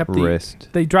and just kept the wrist.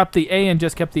 They dropped the A and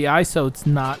just kept the I, so it's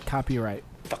not copyright.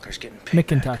 Fucker's getting paid.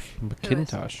 Macintosh.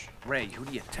 Macintosh. Ray, who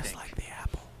do you think? Like the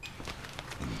Apple.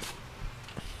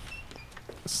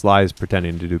 Sly's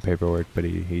pretending to do paperwork, but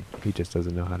he just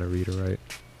doesn't know how to read or write.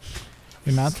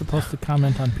 You're not supposed to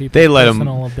comment on people's They let him.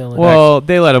 personal abilities. Well,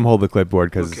 they let him hold the clipboard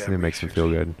because it makes him feel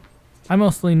good. I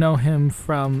mostly know him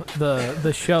from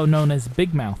the show known as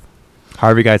Big Mouth.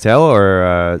 Harvey Keitel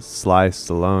or Sly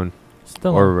Stallone?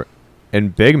 Stallone. Or in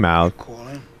Big Mouth.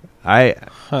 I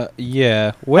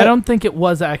Yeah. I don't think it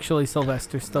was actually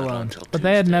Sylvester Stallone, but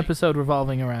they had an episode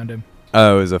revolving around him.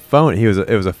 Oh, it was a phone. It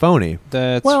was a phony.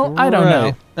 That's Well, I don't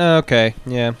know. Okay,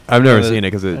 yeah. I've never I know seen it the-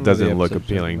 because I it know the doesn't look episode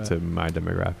you're appealing talking to my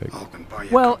demographic.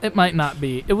 Well, it might not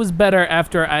be. It was better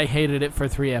after I hated it for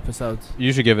 3 episodes.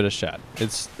 You should give it a shot.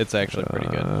 It's actually pretty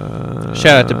good.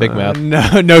 Shout out to Big Mouth.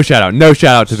 No shout out. No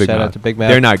shout out to Big Shout Mouth. out to Big Mouth.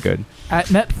 They're not good. At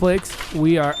Netflix,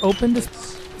 we are open to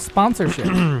sponsorship.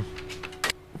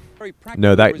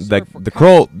 No, the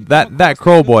Kroll that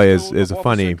Kroll boy is a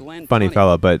funny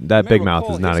fella, but that Big Mouth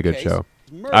is not a good show.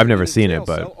 I've never seen it,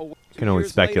 but can only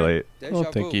speculate. I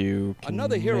don't think you can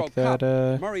make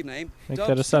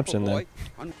that assumption then.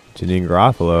 Janine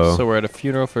Garofalo. So we're at a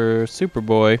funeral for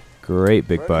Superboy. Great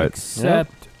big butt.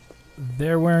 Except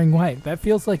they're wearing white. That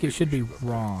feels like it should be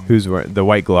wrong. Who's wearing the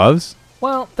white gloves?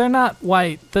 Well, they're not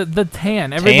white. The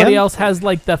tan. Everybody Tan? else has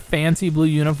like the fancy blue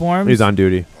uniforms. He's on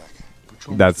duty.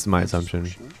 That's my assumption.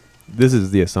 This is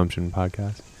the Assumption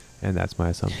podcast, and that's my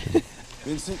assumption.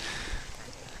 Vincent?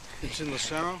 Vincent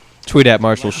Lucero? Tweet at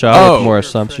Marshall Shaw with more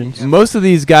assumptions. Most of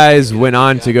these guys went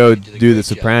on to go do The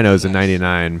Sopranos in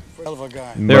 '99. A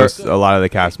lot of the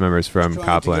cast members from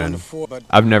Copland.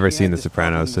 I've never seen The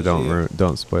Sopranos, so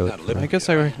don't spoil it. I guess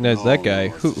I recognize that guy.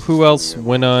 Who else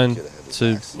went on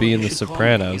to be in The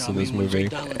Sopranos in this movie?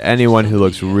 Anyone who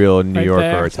looks real New Right York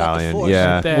there. or Italian, Right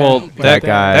yeah. there. Well, Right that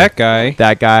guy,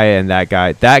 that guy, and that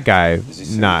guy,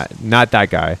 not that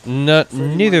guy.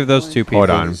 Neither of those two people. Hold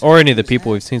on. Or any of the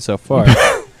people we've seen so far.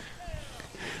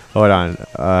 Hold on,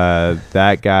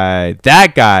 that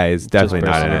guy is definitely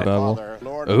not in it.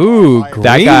 Ooh,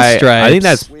 That green guy, stripes. I think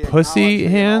that's Pussy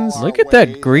Hands. Look at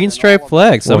that green stripe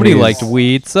flag. Somebody he's- liked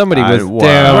weed. Somebody was Wow.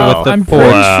 down with the I'm pretty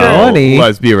sure- 420.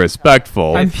 Let's be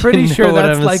respectful. I'm pretty know sure what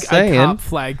that's I'm like saying. a cop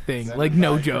flag thing. Like,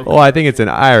 no joke. Oh, I think it's an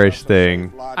Irish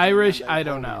thing. Irish, I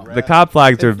don't know. The cop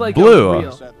flags are It's like a blue,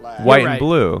 real- white You're and right.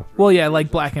 blue. Well, yeah,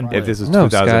 like black and blue. If this was No,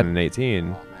 Scott.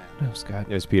 2018, No, Scott.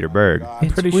 it was Peter Berg. I'm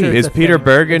pretty sure Is it's a Peter thing.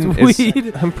 Bergen? It's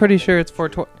weed. I'm pretty sure it's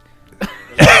 420.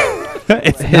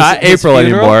 It's not April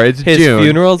anymore. It's his June.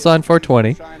 funeral's on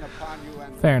 420.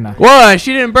 Fair enough. Whoa,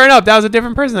 she didn't burn up. That was a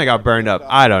different person that got burned up.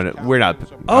 I don't know. We're not.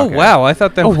 Oh, okay. wow. I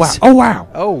thought that Oh, was... wow.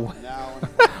 Oh, wow.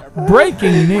 Oh.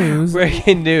 Breaking news.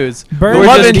 Breaking news. The Burned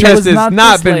love was interest has not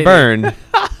not this been lady. burned.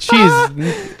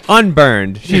 She's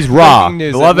unburned. She's raw. Breaking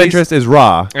news. The love At least- interest is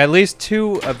raw. At least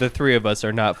 2 of the 3 of us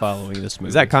are not following this movie.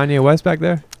 Is that Kanye West back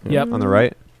there? Yep. On the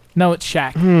right? No, it's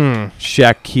Shaq.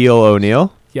 Shaquille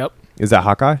O'Neal? Yep. Is that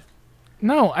Hawkeye?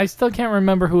 No, I still can't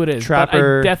remember who it is,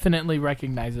 Trapper. but I definitely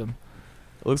recognize him.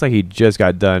 It looks like he just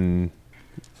got done.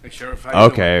 Hey, Sheriff, how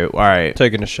you Okay, all right.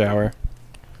 Taking a shower.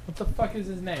 What the fuck is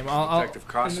his name? Detective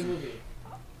Carson. in the movie.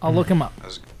 I'll look him up.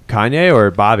 Kanye or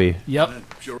Bobby? Yep.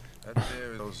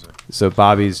 So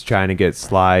Bobby's trying to get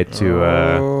Sly to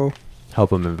Oh.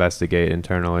 help him investigate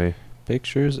internally.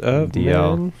 Pictures of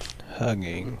DL. men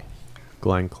hugging.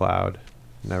 Glenn Cloud.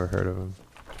 Never heard of him.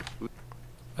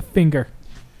 A finger.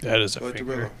 That is a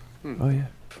finger. Oh, yeah.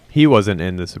 He wasn't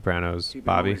in The Sopranos,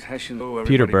 Bobby.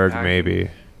 Peter Berg, maybe.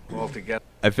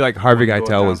 I feel like Harvey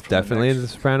Keitel was definitely in The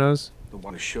Sopranos.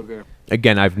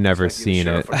 Again, I've never seen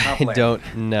it. I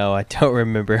don't know. I don't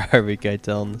remember Harvey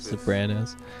Keitel in The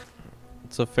Sopranos.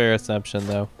 It's a fair assumption,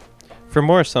 though. For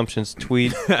more assumptions,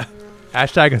 tweet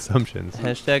Hashtag assumptions.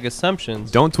 hashtag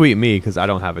assumptions Don't tweet me because I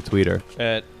don't have a tweeter.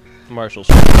 at Marshall.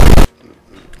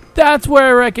 That's where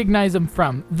I recognize him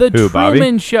from. The Who, Bobby?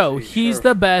 Truman Show. He's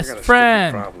the best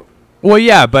friend. Well,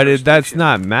 yeah, but that's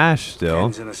not MASH still.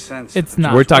 It's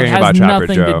not. We're talking it has about Trapper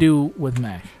nothing Joe. to do with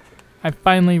MASH. I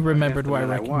finally remembered where I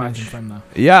recognize him from, though.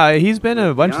 Yeah, he's been in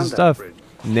a bunch of stuff,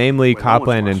 namely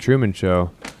Copland and Truman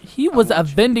Show. He was a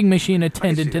vending machine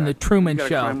attendant in the Truman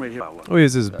Show. Oh,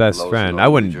 he's his best friend. I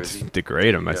wouldn't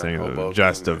degrade him by saying he's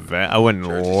just a I wouldn't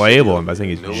label him by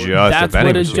saying he's just a That's vending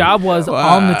what his machine. job was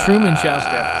on the Truman Show.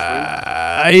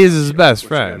 He's his best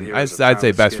friend. I'd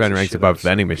say best friend ranks above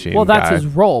vending machine. Well, that's guy. his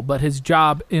role, but his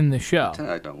job in the show.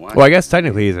 Well, I guess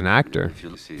technically he's an actor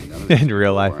in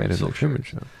real life and in the Truman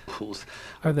Show.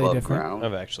 Are they different?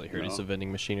 I've actually heard he's a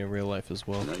vending machine in real life as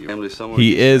well.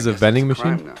 He is a vending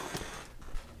machine?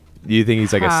 Do you think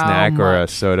he's like a How snack or a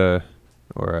much? soda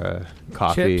or a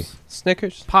coffee? Chips?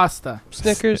 Snickers? Pasta.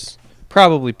 Snickers?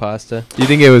 Probably pasta. Do you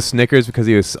think it was Snickers because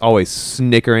he was always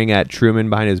snickering at Truman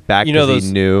behind his back You know because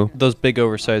he knew? those big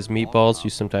oversized meatballs you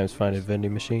sometimes find at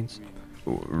vending machines?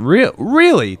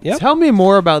 Really? Yep. Tell me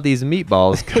more about these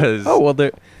meatballs, because Oh, well,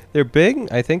 they're big.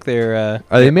 I think they're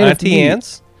Are they made of Auntie meat?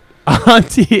 Anne's.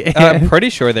 Auntie Anne. I'm pretty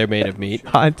sure they're made of meat.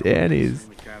 Aunt Annie's.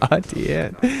 Auntie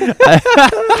Anne.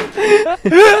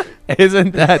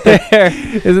 Isn't that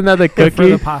the For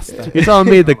cookie? the pasta. You're telling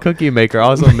me the cookie maker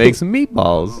also makes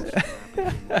meatballs?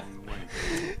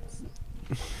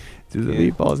 Do the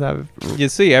meatballs have? You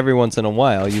see, every once in a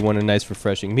while, you want a nice,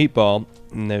 refreshing meatball,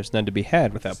 and there's none to be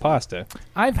had without pasta.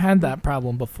 I've had that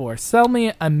problem before. Sell me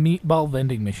a meatball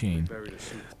vending machine.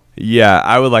 Yeah,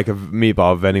 I would like a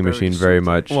meatball vending machine very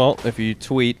much. Well, if you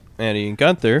tweet at Ian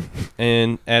Gunther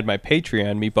and add my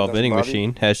Patreon, Meatball Vending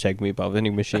Machine, hashtag Meatball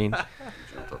Vending Machine.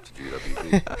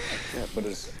 Yeah, but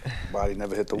his body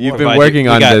never hit the You've water. been working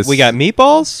on this. We got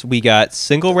meatballs, we got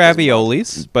single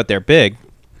raviolis, but they're big.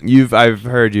 I've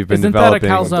heard you've been Isn't that a developing.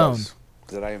 calzone?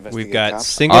 Did I investigate We've got cops?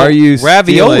 single Are you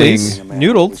raviolis, stealing-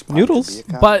 noodles.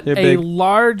 But They're a big.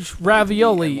 large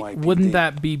ravioli, wouldn't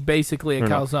that be basically a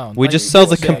calzone? We Like, just sell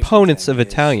the this big. components of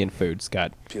Italian food,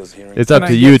 Scott, Feels hearing. It's up Can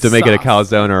to I you get to make it a sauce?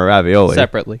 calzone or a ravioli.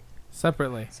 separately.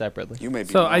 Separately. You may be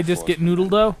So I known just for get noodle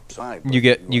dough? sonic, You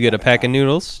but get a are pack of happy.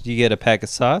 noodles, you get a pack of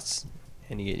sauce,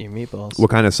 and you get your meatballs. What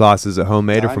kind of sauce is it?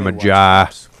 Homemade or I from may a watch jar?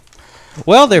 cops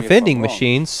Well, they're Tell me if I'm vending wrong.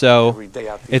 machines, so every day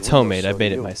out these it's windows, homemade. I so made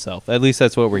do it you. myself. At least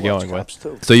that's what we're You watch going with. cops,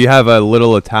 too. So you have a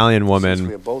little Italian Since we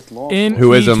woman are both law In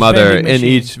who is a each mother vending in machine.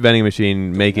 each vending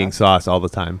machine making sauce all the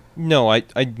time. No, I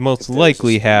most If there is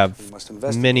likely a scheme, have we must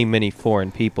investigate. many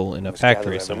foreign people in a Must gather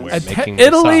factory evidence. somewhere Ita- making the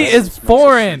Italy sauce. is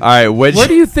foreign. All right, which Where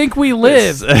do you think we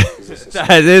live?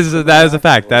 that is a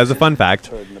fact. That is a fun fact.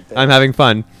 I'm having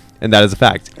fun, and that is a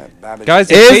fact. Guys,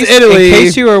 Is Italy- in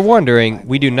case you are wondering,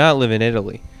 we do not live in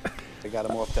Italy. They got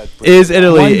him off that bridge. Is One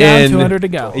Italy down, in 200 to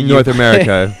go. in North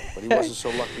America? But he wasn't so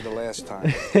lucky the last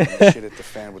time. When the shit hit the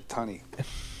fan with Tunney.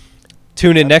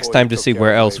 Tune in That next boy time to took see care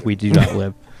where of else Raven. we do not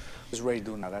live. What's Ray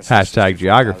doing now? That's Hashtag a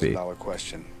geography. $64,000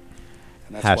 question.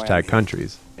 And that's why I'm Hashtag here,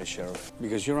 countries. Sheriff.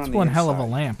 Because you're on It's the one hell of a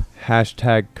inside. lamp.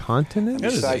 Hashtag continent. And That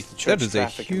is besides a- the that church is a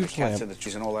traffic and the huge cats lamp. and the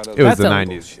trees and all that It was That's the a-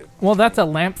 90s. Well, that's a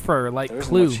lamp for like There isn't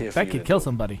clue. much here for That you could to kill do.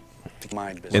 somebody.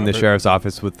 Mind In the business. sheriff's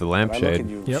office with the But I look at lampshade.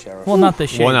 you, Yep. Sheriff, Well, not the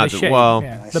shade. Well, not the the- shade. well,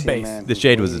 yeah, I the see a base. man The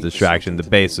shade was a waiting for distraction. The something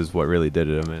to base do. is what really did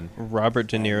him in. Robert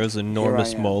De Niro's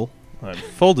enormous am. mole on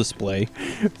full display.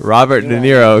 Robert De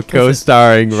Niro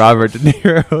co-starring Robert De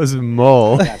Niro's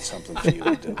mole. I got something for you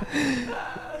to do.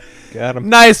 Got him.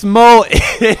 Nice mole.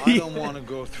 I don't want to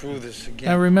go through this Now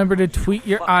again. remember to tweet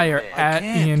your ire at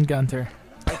can't. Ian Gunter.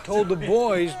 I told the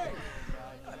boys.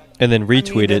 And then I mean,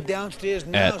 retweet they're it downstairs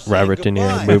now at saying Robert De Niro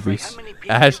goodbye. movies.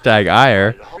 Hashtag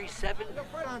ire.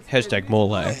 Hashtag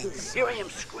mole eye. Here I am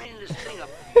screening this thing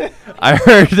up. I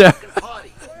heard.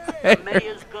 Party. The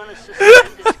mayor's gonna suspend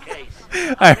this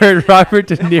case. I heard Robert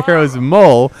De Niro's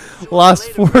mole lost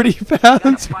 40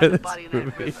 pounds for this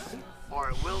movie. Or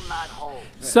it will not hold.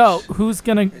 So, who's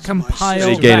gonna compile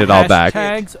They gained the it all back.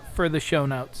 hashtags for the show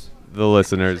notes? The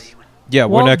listeners. Yeah,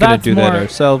 Well, we're not going that's to do that more-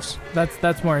 ourselves.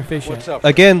 That's more efficient. What's up?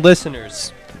 Again,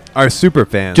 listeners, Our super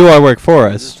fans. do our work for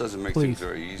This us. doesn't make Please. things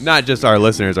very easy. Not just our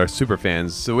listeners, our super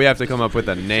fans. So we have to come up with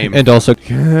a name. And also, The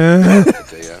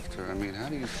day after. I mean, how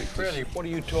do you think Freddie, what are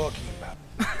you talking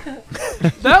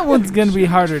about? That one's gonna be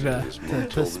harder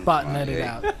to spot and edit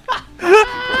out.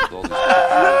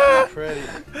 Freddie,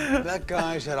 that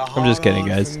guy's had a I'm just kidding,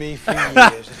 hard-on guys. for me for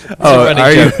years. It's a Oh, running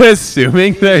are you joke.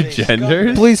 assuming their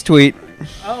genders? please tweet.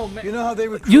 Oh man, You know how they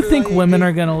recruit you think IAP? women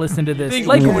are gonna listen to this? Think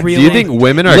Like women- really? Do you think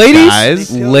women are Ladies,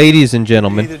 guys? ladies and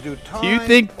gentlemen, Either do Do you time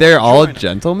think they're or all join 'em.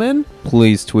 gentlemen?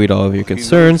 please tweet all of your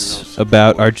concerns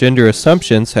about our gender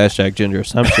assumptions. Hashtag gender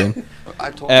assumption.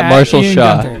 At Marshall Ian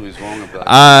Shaw.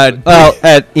 Gunter. Well,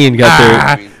 at Ian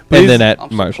Gunther. please. And then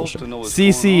at Marshall Shaw.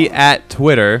 CC at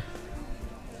Twitter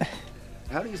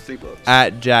How do you think about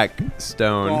at Jack Go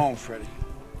Stone. on, Freddie.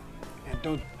 And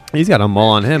don't He's got a mole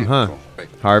on him, huh?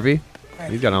 Harvey?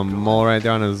 He's got a mole right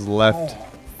there on his left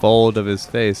fold of his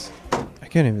face. I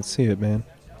can't even see it, man.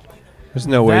 There's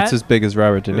no way it's That- as big as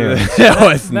Robert De Niro. No,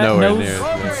 it's That nowhere nose near.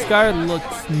 as big. scar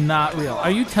looks not real.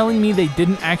 Are you telling me they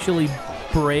didn't actually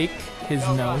break his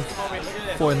nose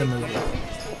for the movie?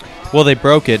 Well, they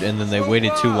broke it, and then they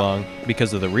waited too long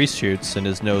because of the reshoots, and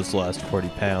his nose lost 40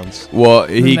 pounds. Well,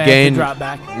 Then he they had to gained. drop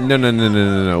back.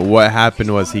 No. What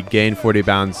happened was he gained 40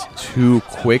 pounds too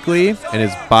quickly, and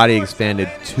his body expanded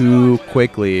too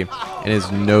quickly, and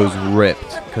his nose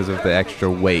ripped because of the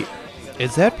extra weight.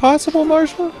 Is that possible,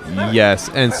 Marshall? Yes,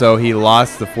 and so he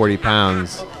lost the 40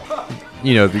 pounds,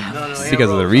 because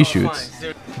of the reshoots.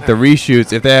 The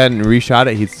reshoots, if they hadn't reshot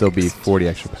it, he'd still be 40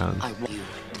 extra pounds.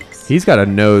 He's got a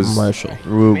nose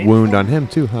wound on him,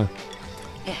 too, huh?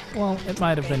 Well, it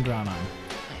might have been drawn on.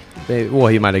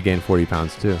 He might have gained 40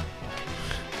 pounds, too.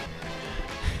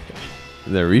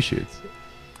 The reshoots.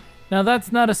 Now,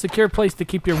 that's not a secure place to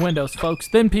keep your windows, folks.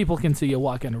 Then people can see you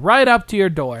walking right up to your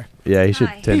door. Yeah, he should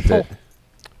tint it.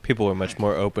 People were much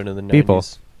more open in the 90s.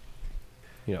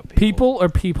 People. People or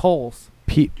peepholes?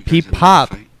 Peep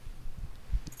Pop.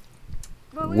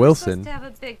 Well, we Wilson. were supposed to have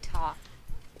a big talk.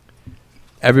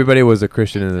 Everybody was a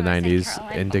Christian in the 90s,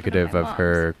 Caroline, indicative welcome to of my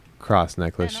her cross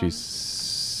necklace she's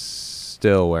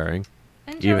still wearing.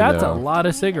 Even That's a though lot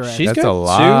of cigarettes. She's that's got a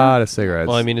lot of cigarettes.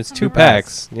 Well, I mean, it's 2 Hundred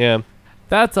packs. packs. Yeah.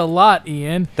 That's a lot,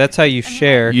 Ian. That's how you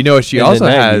share. You know what she in the also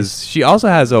 90s. has? She also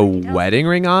has a wedding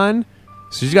ring on.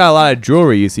 So she's got a lot of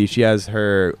jewelry. You see, she has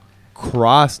her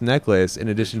cross necklace in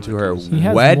addition to her She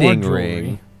has wedding more jewelry.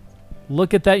 ring.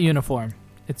 Look at that uniform.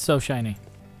 It's so shiny.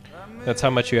 That's how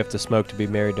much you have to smoke to be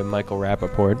married to Michael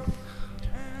Rappaport.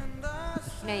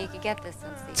 No, you could get this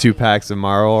since 2 packs of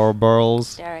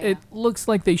Marlboros. It looks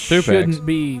like they 2 packs. shouldn't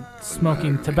be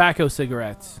smoking tobacco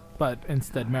cigarettes, but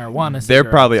instead marijuana cigarettes. They're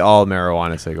probably all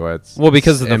marijuana cigarettes. Well,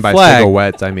 because of the and by flag.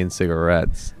 cigarettes, I mean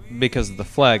cigarettes. Because of the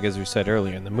flag, as we said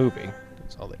earlier in the movie.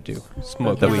 That's all they do.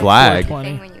 Smoke The weed. flag.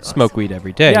 Smoke weed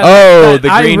every day. Yeah, Oh, that the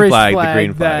green Irish flag. The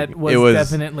green flag. That was it was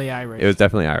definitely Irish. It was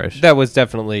definitely Irish. That was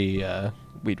definitely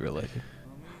weed related.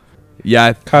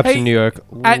 Yeah. Cops Hey, in New York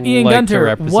At Ian like to Gunter,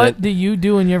 represent. what do you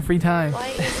do in your free time?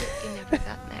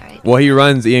 Well, he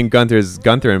runs Ian Gunther's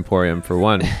Gunther Emporium for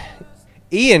one.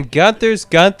 Ian Gunther's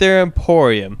Gunther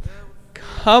Emporium.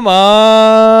 Come on.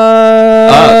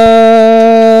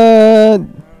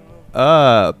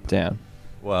 Up. Down.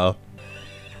 Well.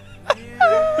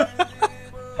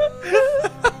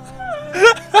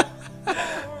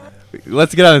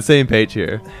 Let's get on the same page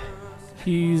here.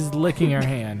 He's licking her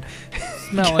hand.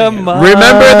 Smelling Come it. on.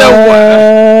 Remember the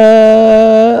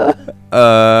left.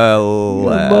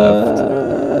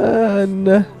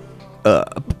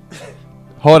 Up.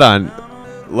 Hold on.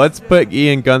 Let's put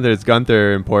Ian Gunther's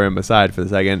Gunther Emporium aside for a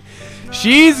second.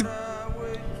 She's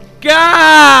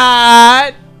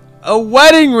got a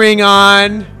wedding ring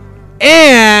on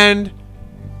and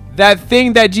that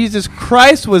thing that Jesus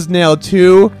Christ was nailed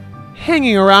to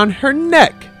hanging around her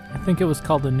neck. I think it was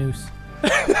called a noose.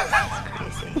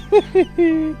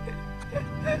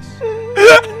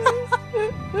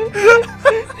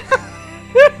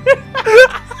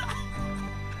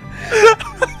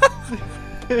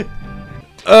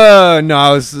 No,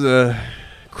 I was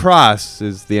cross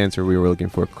is the answer we were looking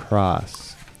for.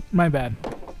 Cross. My bad.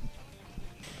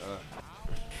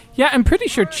 Yeah, I'm pretty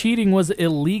sure cheating was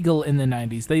illegal in the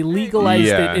 90s. They legalized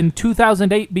Yeah. it in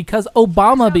 2008 because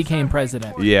Obama became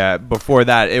president. Yeah, before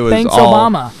that it was Thanks, all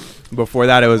Obama. Before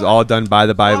that it was all done by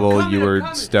the Bible. You were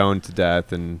stoned to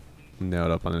death and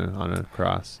nailed up on a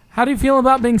cross. How do you feel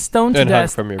about being stoned to And hung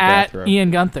death from your at bathroom.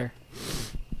 Ian Gunther?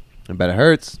 I bet it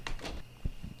hurts.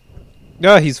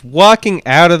 No, he's walking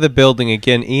out of the building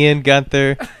again. Ian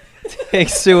Gunther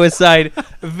takes suicide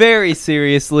very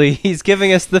seriously. He's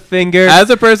giving us the finger. As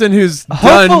a person who's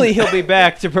Hopefully he'll be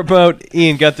back to promote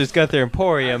Ian Gunther's Gunther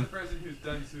Emporium.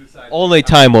 Only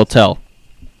time will tell.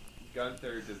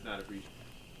 Gunther does not appreciate.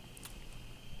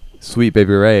 Sweet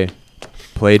Baby Ray,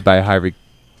 played by Harvey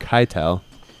Keitel.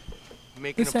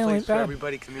 Making This a ain't place bad. where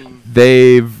everybody can mean.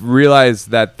 They've realized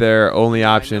that their only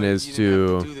option is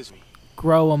to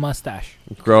Grow a mustache.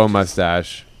 grow a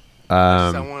mustache.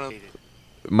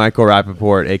 Michael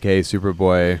Rappaport, aka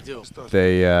Superboy,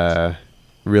 they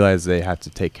realize they have to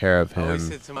take care of him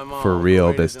for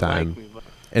real this time.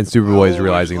 And Superboy's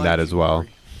realizing that as well.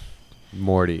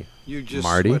 Morty. You just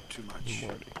Marty? sweat too much.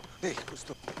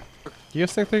 You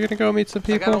guys think they're gonna go meet some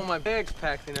I got people? all my bags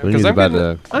packed and I think Because he's I'm, about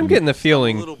getting- I'm getting the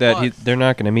feeling that they're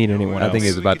not going to meet anyone I else. think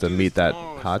he's about to meet that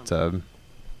hot tub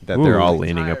that they're all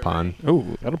leaning upon.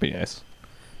 Ooh, that'll be nice.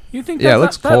 You think Yeah, that, it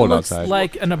looks that cold looks outside.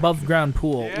 like an above-ground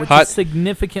pool, which Hot- is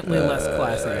significantly less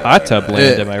classy. Hot tub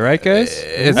land, am I right, guys?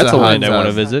 It's That's a a hot land I want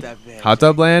to tub. visit. Hot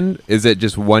tub land? Is it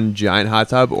just one giant hot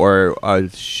tub or a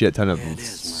shit ton of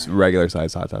regular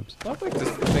sized hot tubs? I'd like to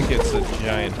think it's a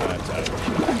giant hot tub.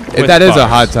 If that is a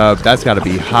hot tub, that's got to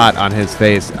be hot on his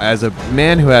face. As a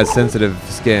man who has sensitive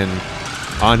skin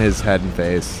on his head and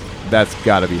face, That's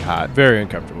got to be hot. Very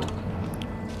uncomfortable.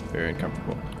 Very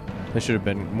uncomfortable. They should have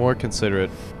been more considerate.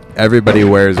 Everybody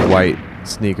wears white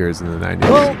sneakers in the 90s.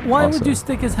 Well, why also. would you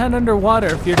stick his head underwater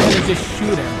if you're gonna just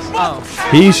shoot him? Oh,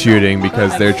 He's shooting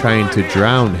because they're trying to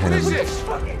drown him.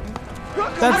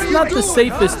 that's not the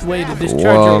safest way to discharge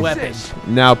Well, your weapon.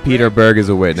 now Peter Berg is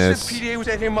a witness.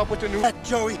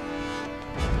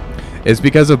 It's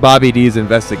because of Bobby D's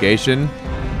investigation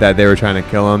that they were trying to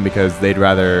kill him because they'd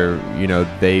rather,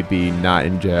 they be not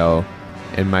in jail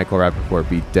and Michael Rappaport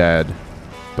be dead.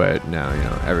 But now,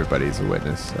 everybody's a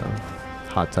witness, so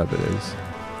hot tub it is.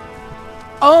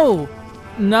 Oh,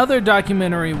 another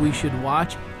documentary we should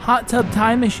watch: Hot Tub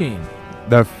Time Machine.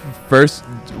 The first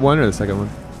one or the second one?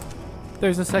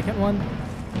 There's a second one.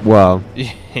 Well.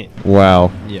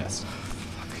 Yes.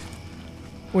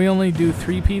 We only do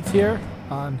three-peats here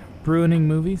on Ruining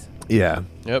Movies. Yeah.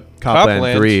 Yep.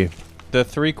 Copland 3. The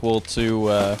threequel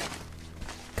to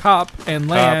Cop and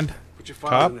Land.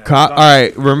 Cop. All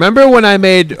right. Remember when I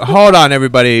made... Hold on,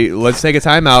 everybody. Let's take a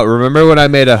time out. Remember when I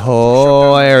made a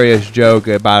hilarious joke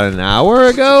about an hour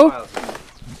ago?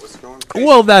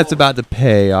 Well, that's about to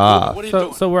pay off.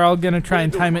 So we're all going to try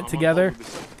and time it together?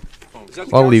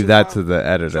 I'll leave that to the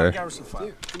editor.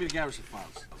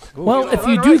 Well, if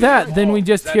you do that, then we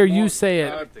just hear you say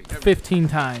it 15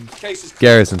 times.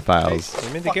 Garrison Files.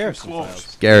 I mean the Garrison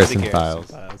Files. Garrison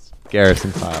Files.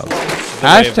 Garrison Files.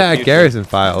 Hashtag Garrison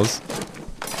Files.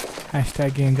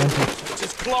 Hashtag Ian Gunther.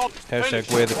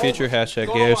 Hashtag Way of the Future.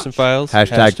 Hashtag Garrison Files.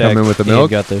 Hashtag Coming with the Ian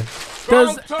Milk. Gunther.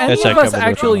 Does any Hashtag of us Coming with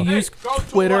actually the Milk. use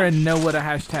Twitter and know what a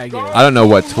hashtag is? I don't know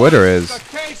what Twitter is.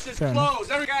 Fair enough.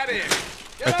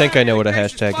 I think I know what a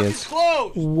hashtag is.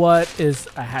 What is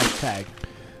a hashtag?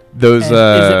 Those, And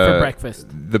is it for breakfast?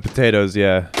 The potatoes,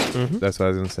 yeah. Mhm. That's what I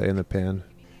was going to say, in the pan.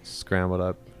 Scrambled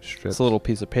up. Stripped. It's a little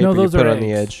piece of paper you those put are on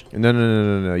the eggs. edge.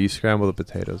 No. You scramble the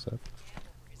potatoes up.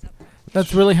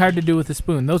 That's really hard to do with a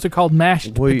spoon. Those are called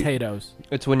mashed Well, potatoes.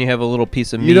 It's when you have a little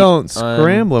piece of meat You don't on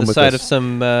scramble 'em the with side a of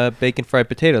some bacon fried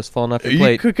potatoes falling off Are your you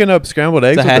plate. cooking up scrambled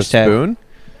eggs It's with a a hashtag. spoon?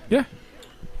 Yeah.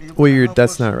 Well,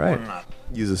 that's not right.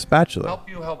 Use a spatula.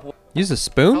 Use a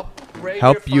spoon?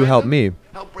 Help you help me.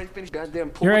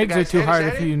 Your eggs are too hard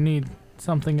if you need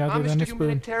something other than a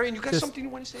spoon. Just-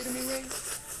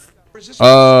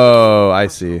 Oh, I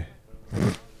see.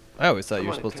 I always thought you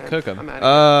were supposed to cook them.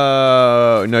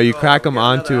 Oh, no, you crack them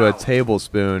onto a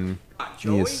tablespoon and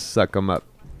you suck them up.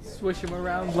 Swish them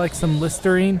around like some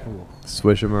Listerine.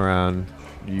 Swish them around.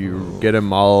 You get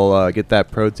them all, get that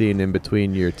protein in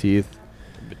between your teeth.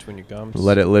 Between your gums.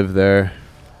 Let it live there.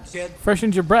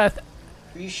 Freshens your breath.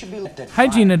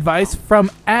 Hygiene advice from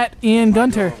 @Ian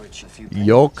Gunter.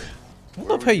 Yolk. I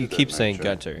love how you keep saying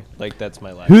Gunter. Like that's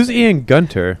my last Who's name. Ian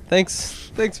Gunter? Thanks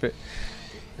for...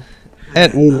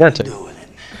 Ian Gunter.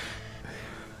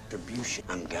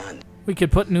 We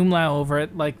could put Noomlau over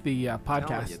it like the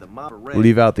podcast.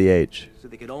 Leave out the H.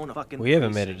 We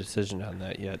haven't made a decision on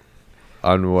that yet.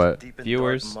 On what?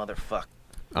 Viewers?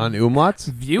 On umlauts?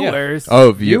 Viewers?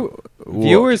 Oh,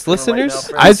 Viewers,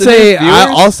 listeners? I'd say, Viewers?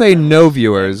 I'll say no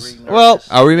viewers. Well,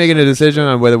 are we making a decision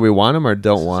on whether we want them or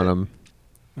don't want them?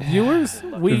 Viewers?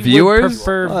 We Viewers? would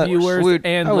prefer viewers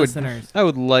and I would- listeners. I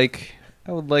would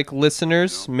like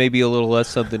listeners, maybe a little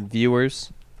less of than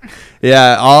viewers.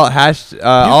 Yeah, all You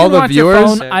all can the watch your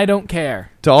viewers. phone, I don't care.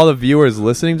 To all the viewers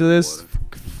listeing to this,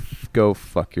 go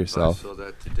fuck yourself.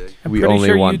 I'm We pretty only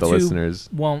sure want the YouTube listeners.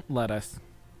 Won't let us.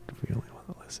 We only want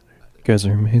the listeners. You guys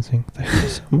are amazing. Thank you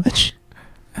so much.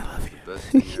 I love you.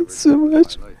 Thank you so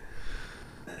much.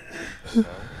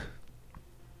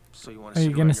 Are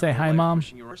you gonna say hi, Mom?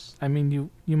 I mean,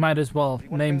 you might as well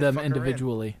name them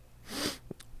individually.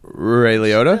 Ray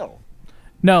Liotta?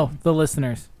 No, the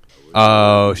listeners.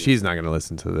 Oh, she's not gonna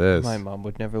listen to this. My mom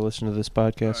would never listen to this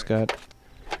podcast, Scott.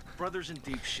 Brothers in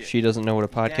deep shit. She doesn't know what a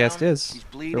podcast Down, is, he's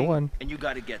for bleeding, one. And you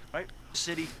got to get right.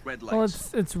 City red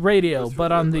lights. Well, it's radio,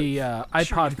 but on the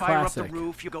iPod Classic.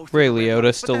 Ray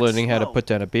Liotta still learning how to put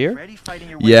down a beer?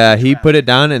 Yeah, he put it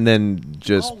down and then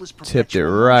just tipped it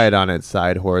right on its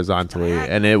side horizontally,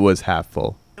 and it was half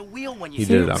full. He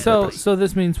did it on purpose. So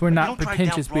this means we're not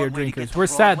pretentious beer drinkers. We're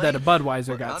sad that a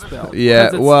Budweiser got spilled. Yeah,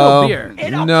 'cause it's well, still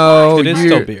beer. no, It is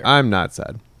still beer. I'm not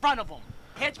sad. Front of them.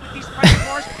 Heads with these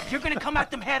predators. You're gonna come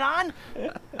at them head on.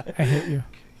 I hate you.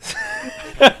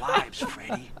 Lives,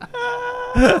 Freddy.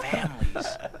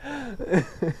 Families.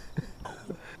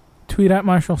 Tweet at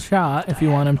Marshall Shaw if you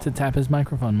want him to tap his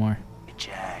microphone more.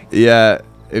 Yeah,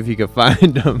 if you could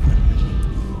find him.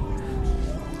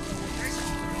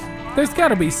 There's got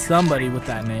to be somebody with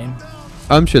that name.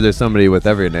 I'm sure there's somebody with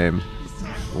every name.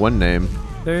 One name.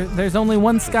 There's only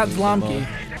one Scott Zlomke.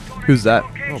 Who's that?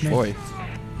 Oh boy.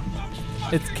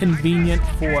 It's convenient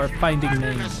for finding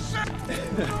names.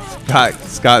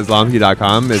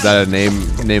 ScottZlomsky.com, is that a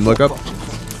name lookup?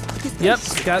 Yep,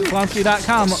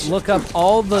 ScottZlomsky.com. Look up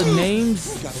all the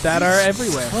names that are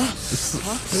everywhere.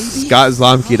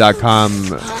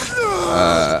 ScottZlomsky.com,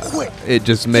 it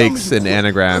just makes an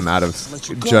anagram out of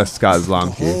just Scott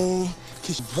Zlomsky.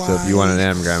 So if you want an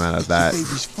anagram out of that.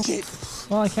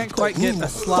 Well, I can't quite get a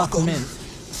sloth mint.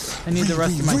 I need the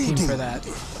rest of my team for that.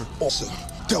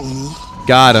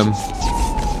 Got him.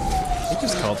 You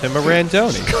just called him a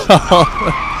Randoni.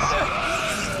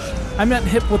 I'm not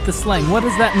hip with the slang. What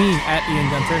does that mean, at Ian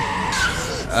Gunther?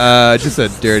 Just a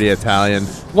dirty Italian.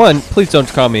 1, please don't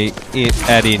call me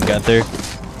at Ian Gunther.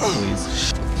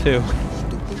 Please. 2.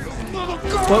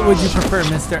 What would you prefer,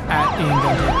 Mr. at Ian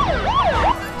Gunther?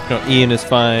 No, Ian is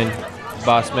fine.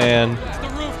 Boss man.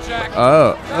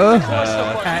 Oh.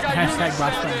 At hashtag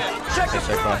Bossman.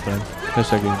 Hashtag boss man.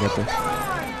 Hashtag Ian Gunther.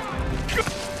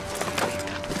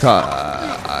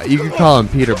 You could call him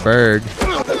Peter Berg.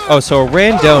 Oh, so a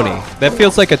Randoni. That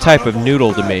feels like a type of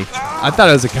noodle to me. I thought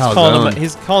it was a calzone.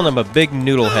 He's calling him a big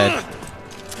noodle head.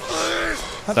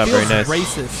 That Not feels very nice.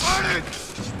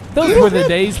 racist. Those were the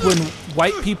days when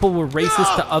white people were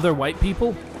racist to other white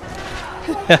people.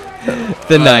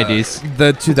 The 90s.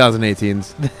 The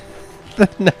 2018s. The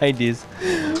 90s.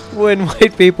 When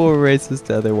white people were racist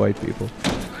to other white people.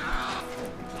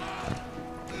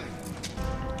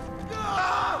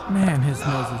 Man, his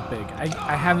nose is big.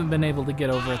 I haven't been able to get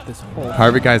over it this whole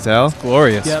Harvey Keitel?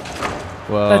 Glorious. Yep.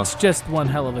 Well, That's just one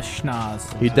hell of a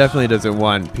schnoz. he definitely doesn't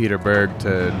want Peter Berg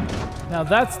to... Now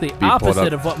that's the pulled opposite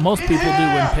up. of what most people do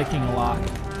when picking a lock.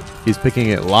 He's picking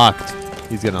it locked.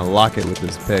 He's going to lock it with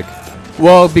this pick.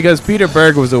 Well, because Peter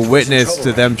Berg was a witness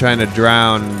to them trying to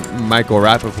drown Michael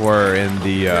Rappaport in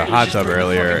the hot tub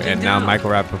earlier, and now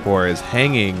Michael Rappaport is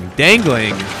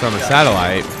dangling from a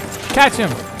satellite. Catch him.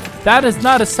 That is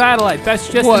not a satellite. That's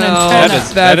just Well, an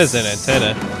antenna. That is an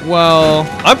antenna. Well,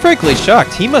 I'm frankly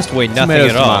shocked. He must weigh nothing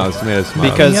tomatoes, at all. tomatoes.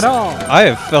 Because Nothing at all. I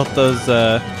have felt those.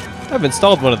 I've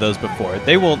installed one of those before.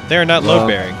 They're not load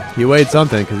bearing. He weighed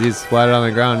something because he's flat on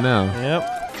the ground now.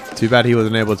 Yep. Too bad he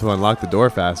wasn't able to unlock the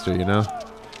door faster, you know?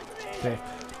 Okay.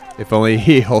 If only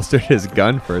he holstered his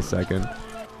gun for a second.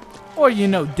 Or,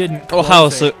 didn't. Well,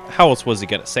 close it. how else was he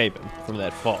gonna save him from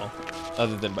that fall,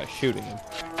 other than by shooting him?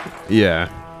 Yeah.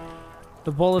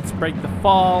 The bullets break the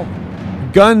fall.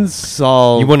 Guns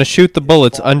solve. You want to shoot the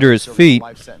bullets under his feet?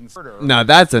 Now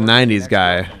that's a 90s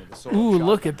guy. Ooh,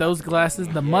 look at those glasses.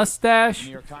 The mustache.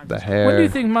 The hair. When do you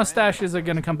think mustaches are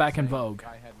going to come back in vogue?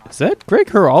 Is that Greg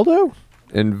Giraldo?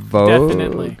 In Vogue?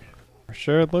 Definitely. For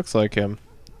sure, it looks like him.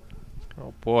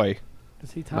 Oh boy.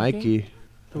 Is he talking? Mikey.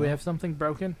 Do we have something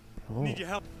broken?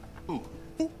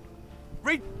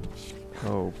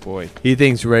 Oh boy. He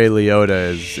thinks Ray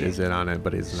Liotta is in on it,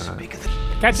 but he's not.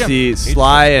 Catch him. See,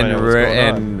 Sly find and out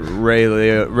what's going Ray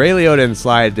Liotta and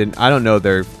Sly didn't. I don't know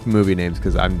their movie names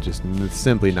because I'm just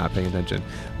simply not paying attention.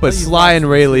 But Well, you Sly watched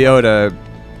and Ray Liotta,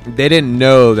 they didn't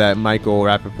know that Michael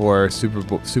Rappaport,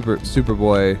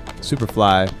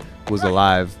 Superfly, was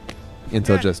alive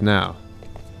until just now,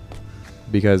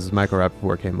 because Michael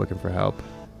Rappaport came looking for help.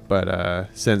 But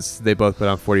since they both put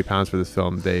on 40 pounds for this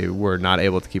film, they were not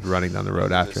able to keep running down the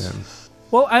road after him.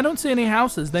 Well, I don't see any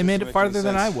houses. They made it farther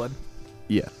than I would.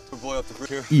 Yeah. Boy up the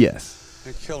here. Yes.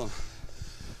 Hey, kill him.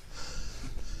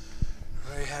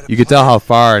 You could tell how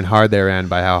far and hard they ran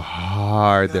by how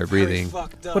hard they're breathing.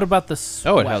 What about the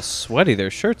sweat? Oh, and how sweaty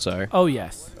their shirts are. Oh,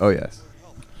 yes. Oh, yes.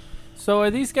 So are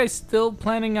these guys still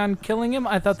planning on killing him?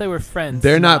 I thought they were friends.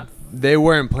 They're not. They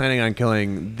weren't planning on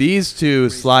killing these two.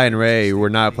 Sly and Ray were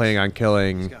not planning on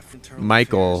killing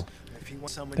Michael.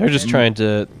 They're just trying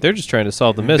to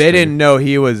solve the mystery. They didn't know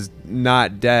he was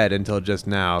not dead until just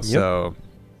now. Yep. So,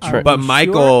 Are you but sure?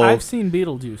 Michael. I've seen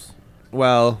Beetlejuice.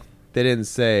 Well, they didn't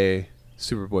say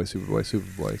Superboy.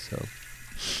 So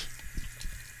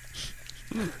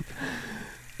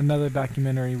Another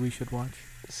documentary we should watch.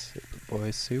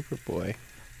 Superboy.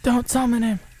 Don't summon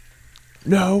him.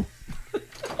 no.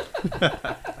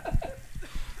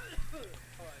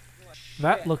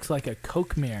 That looks like a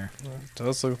Coke mirror. It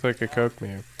does look like a Coke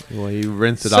mirror. Well, you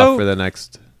rinse it So- off for the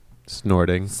next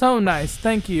snorting. So nice.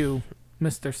 Thank you,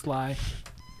 Mr. Sly.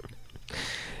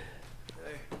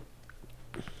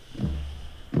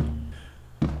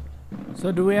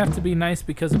 So do we have to be nice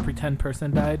because a pretend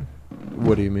person died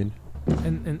What do you mean?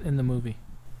 in the movie?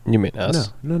 You mean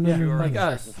us? No. Yeah, like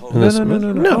us. In this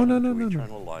No.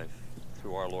 Eternal life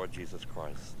through our Lord Jesus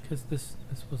Christ. Because this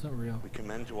wasn't real. We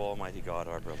commend to Almighty God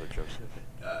our brother Joseph.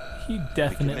 He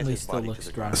definitely still looks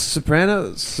drunk.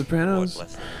 Sopranos. Lord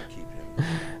bless him and keep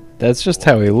him. That's just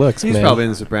how he looks, He's man. probably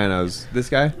in The Sopranos. This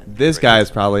guy? This guy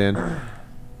is probably in.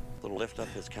 Lift up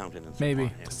his countenance.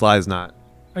 Maybe. Sly's not.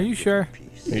 Are you sure? Are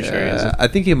you sure he isn't? I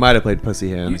think he might have played Pussy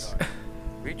Hands.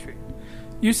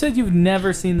 You said you've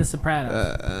never seen The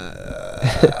Sopranos.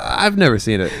 I've never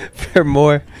seen it. For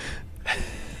more.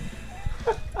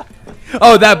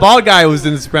 Oh, that bald guy was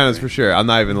in The Sopranos for sure. I'm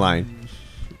not even lying.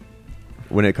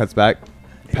 When it cuts back,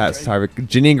 Pat Starvik,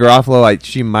 Janine Garofalo,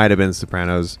 she might have been in The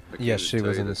Sopranos. Yes, she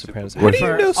was in The Sopranos. How With- do you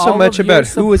For know so all much of your about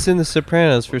who was in The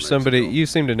Sopranos for somebody? You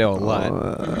seem to know a lot.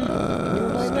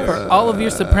 For all of your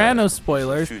Sopranos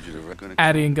spoilers,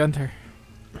 Addie and Gunter.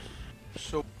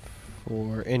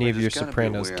 For any of your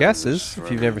Sopranos guesses,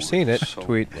 if you've never seen it,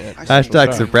 tweet at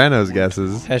Hashtag Sopranos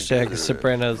guesses. Hashtag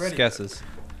Sopranos guesses.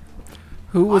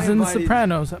 Who was in The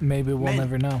Sopranos? Maybe we'll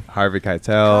never know. Harvey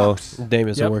Keitel. Name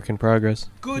is a work in progress.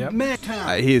 Good man.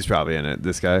 Town. He's probably in it,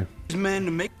 this guy. Men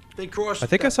to make. They cross I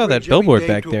think I that saw that bridge every billboard day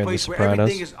back to a there in The place where Sopranos.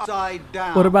 everything is upside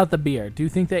down. What about the beer? Do you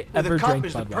think they Where the ever cup drank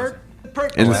is the Budweiser?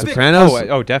 In The Vic- Sopranos?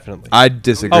 Oh, definitely. I'd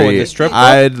disagree. Oh, in the strip club?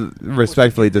 I'd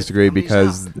respectfully disagree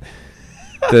because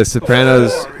The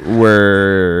Sopranos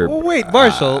were... Oh, wait,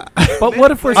 Marshall. But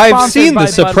what if we're I've sponsored seen by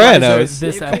The Sopranos. Budweiser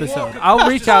this episode? I'll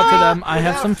reach out to them. I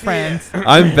have some friends.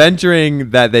 I'm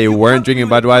venturing that they weren't drinking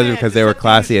Budweiser because they were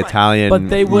classy Italian But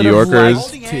they would New have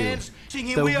Yorkers. liked to.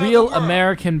 The real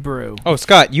American brew. Oh,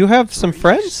 Scott, you have some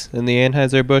friends in the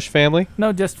Anheuser-Busch family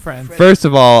No, just friends. First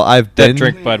of all, I've that been...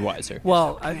 drink Budweiser.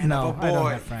 Well, no, I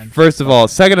don't have friends. First of all,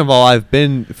 second of all, I've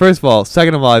been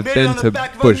to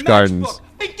Busch Gardens.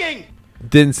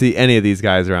 Didn't see any of these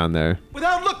guys around there.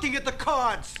 Without looking at the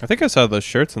cards. I think I saw those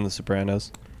shirts in The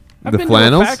Sopranos. I've The been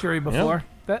flannels? to a factory before.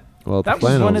 That Well, that the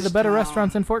was one of flannels. the better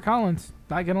restaurants in Fort Collins.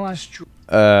 Not gonna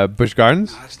lie. Busch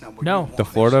Gardens? No, The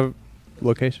Florida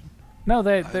location? no.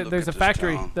 There's a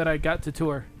factory that I got to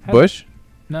tour. Busch?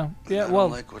 No. Yeah. Well,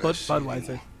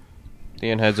 Budweiser. The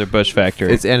Anheuser-Busch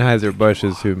factory. It's Anheuser-Busch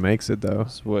is who makes it, though.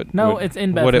 It's what No, would- it's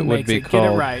InBev what who it would makes be it. Get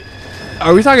called. it right.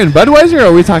 Are we talking Budweiser or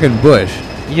are we talking Busch?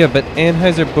 Yeah, but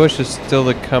Anheuser-Busch is still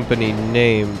the company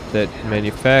name that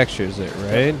manufactures it,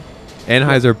 right?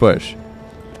 Anheuser-Busch.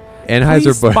 Please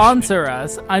Anheuser-Busch. sponsor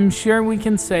us. I'm sure we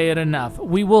can say it enough.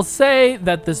 We will say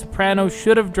that The Sopranos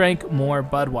should have drank more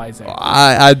Budweiser.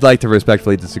 I'd like to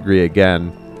respectfully disagree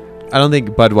again. I don't think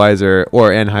Budweiser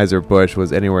or Anheuser-Busch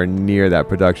was anywhere near that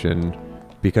production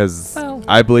because Well-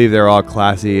 I believe they're all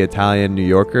classy Italian New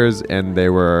Yorkers and they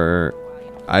were...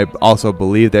 I also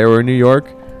believe they were in New York.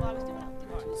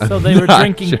 So I'm they were not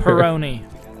drinking sure. Peroni.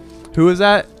 Who was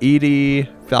that? Edie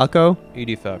Falco?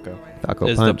 Edie Falco. Falco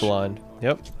is Punch. the blonde.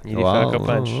 Yep. Edie Wow, Falco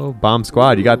Punch. oh, Bomb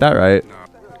Squad, you got that right.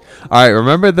 All right,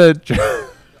 remember the...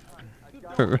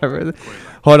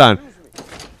 Hold on.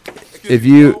 If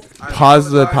you pause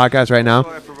the podcast right now,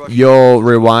 you'll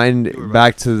rewind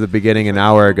back to the beginning an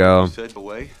hour ago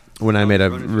when I made a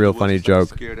real funny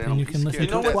joke. And you can listen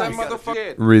to it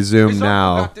twice. Resume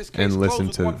now and listen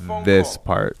to this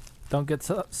part. Don't get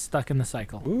stuck in the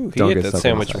cycle. Ooh, he Don't ate get that stuck in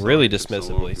sandwich the cycle. really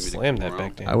dismissively. Slammed that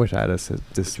back down. I wish I had a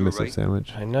dismissive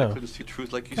sandwich. I know.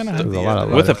 Kinda There's a lot of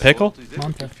With a lettuce. pickle?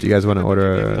 Monta. Do you guys want to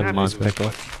order a Nice Monta?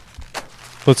 pickle.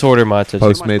 Let's order Monta.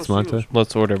 Postmates Monta?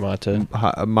 Let's order Monta.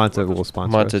 Monta will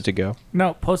sponsor us. Monta to go.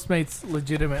 No, Postmates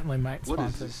legitimately might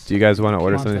sponsor. Do you guys want to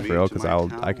order Monta. something for real? Because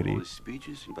I could eat.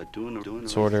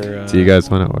 Let's order. Do you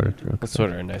guys want to order for real? Let's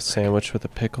order a nice sandwich with a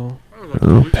pickle.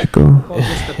 Oh, pickle. Well,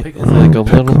 just the pickles. With like a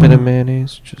little bit of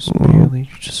mayonnaise. Just barely.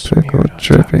 Just smear Pickle it on top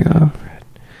dripping of the off. bread.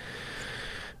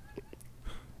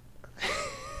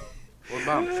 What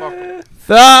about fuck 'em?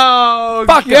 Oh,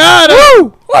 Fuck 'em. got it!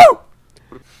 Woo!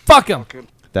 Woo! Fuck him.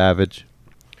 Savage.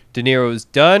 De Niro is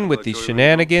done with these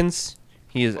shenanigans.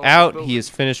 He is out. He is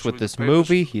finished with this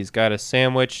movie. He's got a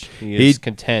sandwich. He is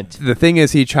content. The thing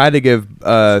is, he tried to give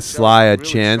Sly a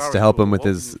chance to help him with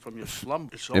his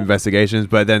investigations,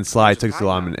 but then Sly took too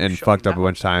long and fucked up a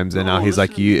bunch of times, and now he's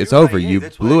like, "It's over. You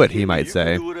blew it." He might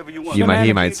say.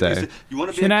 He might say.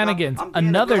 Shenanigans.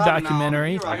 Another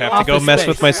documentary. I have to go mess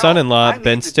with my son-in-law,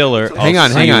 Ben Stiller. Hang I'll on,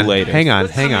 see hang you on, later. hang on,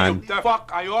 hang on.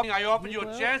 Fuck, I offered you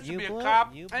a chance to be a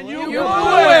cop, and you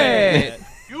blew it. it.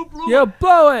 You blew You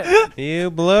blow it. You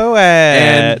blew it.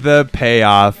 And the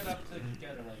payoff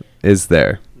is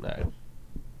there. No.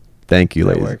 Thank you,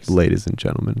 That works. ladies and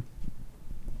gentlemen.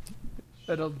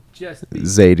 It'll just be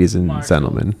Zadies and Marshall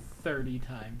gentlemen. 30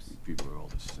 times.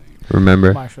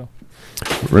 Remember? Marshall.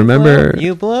 Remember?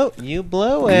 You blow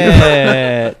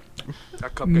it.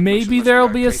 Maybe there'll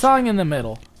be a song in the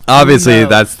middle. Obviously, Who knows?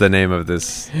 that's the name of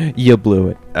this You blew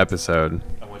it. episode.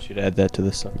 I want you to add that to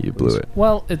the song. You blew it.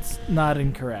 Well, it's not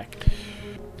incorrect.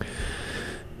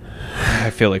 I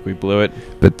feel like we blew it.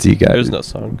 But do you guys? There's no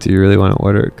song. Do you really want to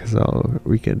order it? Because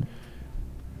we could.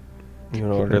 You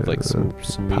want to order like some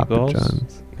Papa meatballs?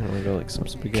 John's. You want to order like some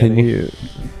spaghetti? Can you?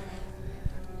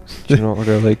 Do you want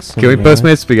to order like some? Can we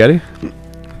Postmate spaghetti? Do you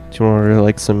want to order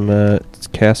like some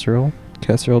casserole?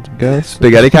 Casserole to go?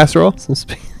 Spaghetti casserole? Some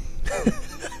spaghetti.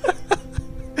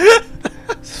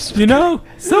 You know,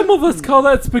 some of us call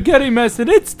that spaghetti mess, and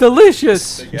it's delicious.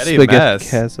 Spaghetti mess.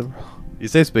 Casserole. You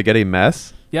say spaghetti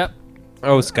mess? Yep.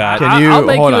 Oh, Scott. Can you I'll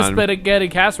make hold you a on? spaghetti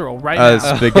casserole right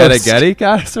now. Spaghetti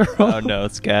casserole? Oh no,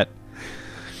 Scott.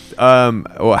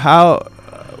 Well,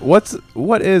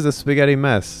 what is a spaghetti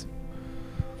mess?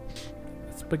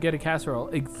 Spaghetti casserole,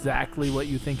 exactly what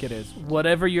you think it is.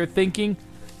 Whatever you're thinking,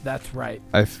 that's right.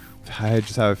 I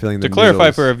just have a feeling. To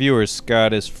clarify for our viewers,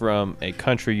 Scott is from a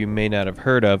country you may not have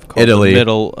heard of called Italy. the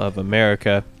Middle of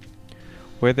America,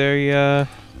 where they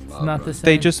It's not the same.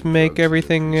 they just make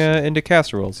everything into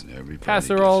casseroles.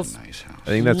 Casseroles. I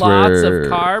think that's lots where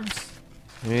of carbs.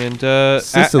 And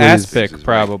Sicily's- aspic,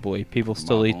 probably. People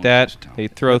still eat that. They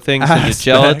throw things into Aspic.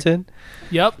 gelatin.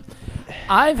 Yep.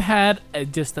 I've had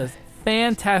just a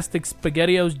fantastic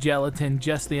SpaghettiOs gelatin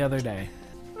just the other day.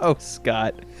 Oh,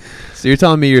 Scott. So you're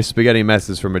telling me your spaghetti mess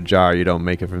is from a jar? You don't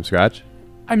make it from scratch?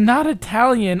 I'm not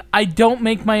Italian. I don't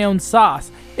make my own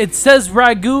sauce. It says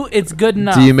ragu. It's good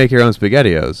enough. Do you make your own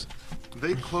SpaghettiOs?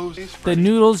 The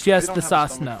noodles, yes. The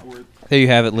sauce, no. There you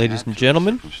have it, ladies and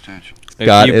gentlemen. If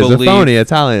God you is a believe phony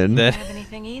Italian. that I don't have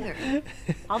anything either.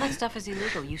 All that stuff is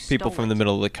illegal. You people stole from the it.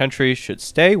 middle of the country should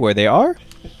stay where they are.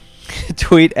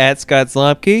 Tweet at Scott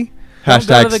Zlomke. Don't go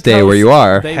to Hashtag the stay where coast. you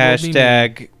are. They will be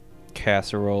Hashtag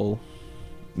casserole.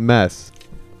 Mess.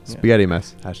 Yeah. Spaghetti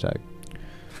mess. Hashtag.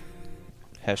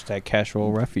 Hashtag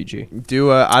casserole refugee.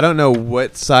 Do I don't know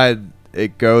what side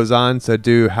it goes on, so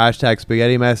do hashtag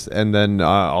spaghetti mess and then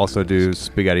also do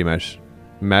spaghetti mesh,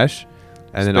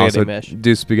 and then also Spaghetti mesh.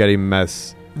 do spaghetti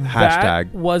mess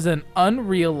hashtag. That was an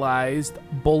unrealized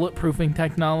bulletproofing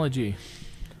technology.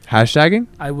 Hashtagging?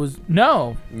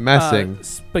 Messing.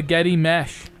 Spaghetti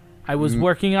mesh. I was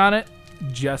working on it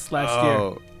just last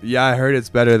year. Yeah, I heard it's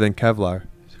better than Kevlar.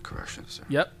 Correction, sir.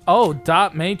 Yep. Oh,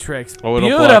 dot matrix. Oh, it'll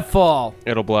Beautiful.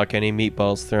 It'll block any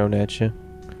meatballs thrown at you.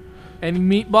 Any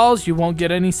meatballs, you won't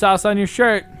get any sauce on your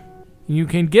shirt. You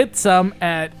can get some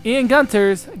at Ian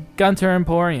Gunter's Gunter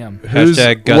Emporium.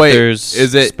 Hashtag Gunther's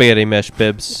is it spaghetti mesh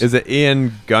bibs. Is it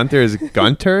Ian Gunter's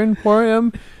Gunter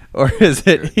Emporium, or is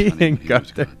it Ian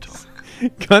Gunter's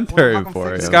Gunter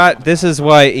Emporium? Scott, this is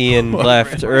why Ian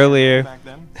left earlier.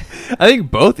 I think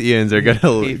both Ians are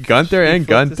gonna leave. Gunter and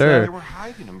Gunter. We're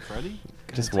hiding them, Freddy.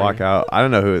 Just walk out. I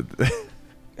don't know who.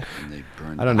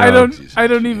 I don't know. I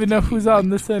don't even know who's on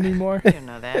this anymore. You didn't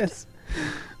know that.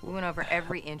 We went over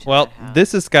every inch Well, of that house.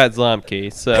 this is Scott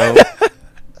Zlomke, so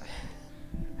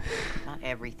Not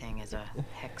everything is a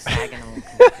hexagonal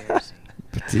conspiracy.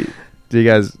 Do you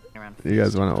guys Around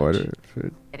want to order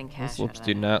food? Getting cash out lips of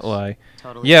do that not house. lie.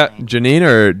 Totally Yeah, plain.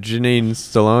 Janine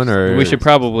Stallone, or we should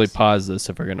probably pause this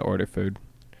if we're going to order food.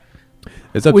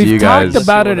 It's up We've to you guys. talked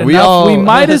about it We enough. all- we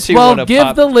might Unless as you well wanna give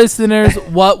pop- the listeners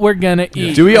what we're gonna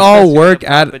eat. Do we all work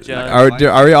at? Papa John's.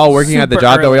 Are we all working at the Super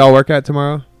job that we early. all work at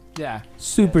tomorrow? Yeah,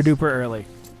 super duper early.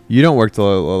 You don't work till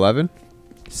 11.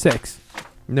 6.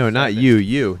 No, not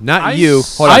you. Not I- you.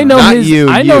 Hold on. I know not his. you.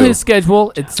 I know you. his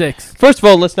schedule. It's 6. First of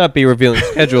all, let's not be revealing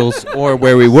schedules or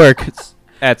where we work. It's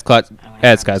at Scott's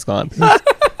Klompke.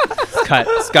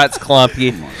 Scott's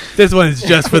Klompke. This one's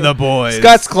just for the boys.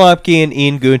 Scott's Klompke and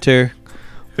Ian Gunter.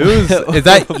 Is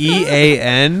that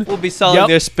EAN? We'll be selling Yep.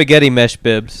 their spaghetti mesh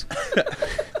bibs.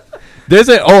 Hold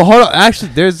on.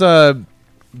 Actually, there's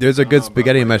a good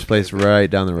spaghetti mesh place right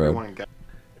down the road.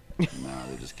 No,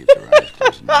 they just keep their eyes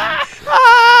closed. And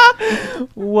shut.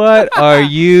 What are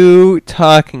you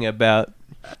talking about?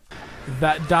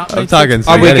 That dot. I'm matrix- talking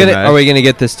Are we spaghetti gonna mesh. Are we gonna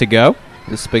get this to go?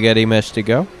 The spaghetti mesh to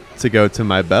go? To go to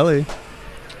my belly.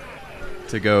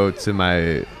 To go to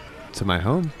my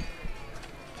home.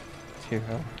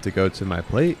 To go to my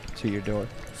plate. To your door.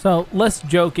 So less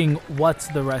joking. What's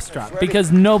the restaurant?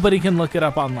 Because nobody can look it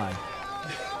up online.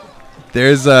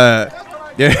 There's a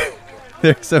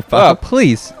Oh, pub.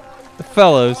 please,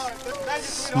 fellows,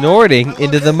 snorting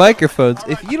into the microphones.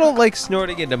 If you don't like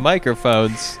snorting into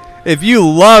microphones, If you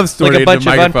love like snorting a bunch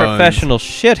into of microphones, unprofessional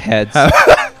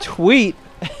shitheads, tweet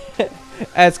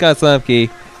at Scott Zlomke,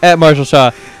 at Marshall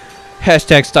Shaw,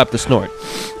 hashtag stop the snort.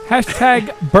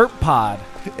 Hashtag burp pod.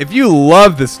 if you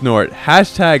love the snort,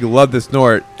 hashtag love the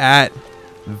snort at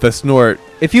the snort.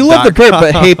 If you love the burp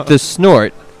but hate the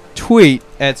snort, tweet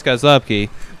at Scott Zlomke,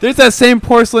 There's that same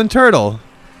porcelain turtle.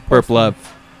 burp love.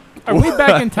 Are we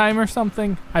back in time or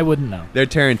something? I wouldn't know. They're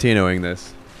Tarantinoing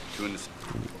this.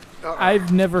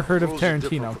 I've never heard of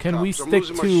Tarantino. Can we stick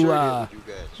to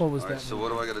what was that? So what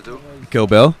do I gotta do? Kill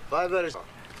Bill. 5 letters.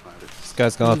 This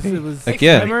guy's gone. It was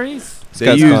Again. memories. This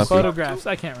guy's use- gone. Photographs.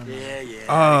 I can't remember.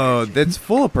 Oh, that's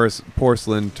full of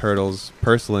porcelain turtles.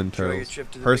 Porcelain turtles. trip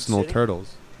to the big Personal city?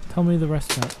 turtles. Tell me the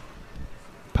rest of it.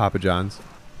 Papa John's.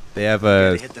 They have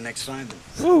Gotta a hit the next sign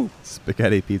then.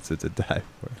 spaghetti pizza to die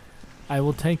for. I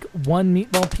will take one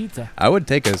meatball pizza. I would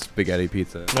take a spaghetti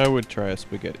pizza. I would try a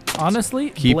spaghetti. Honestly,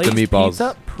 Keep the Blaze meatballs.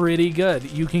 Pizza, pretty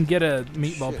good. You can get a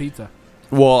meatball pizza.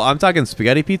 Well, I'm talking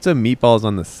spaghetti pizza, meatballs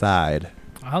on the side.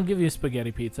 I'll give you a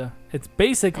spaghetti pizza. It's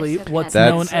basically what's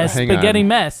That's- known as hang spaghetti on.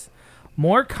 mess.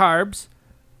 More carbs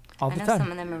all I the know some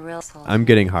time. of them are real assholes. I'm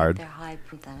getting hard. They're high.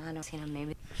 I don't see them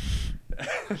maybe.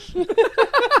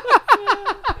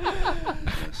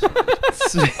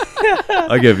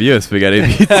 I'll give you a spaghetti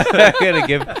pizza.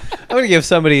 I'm gonna give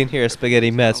somebody in here a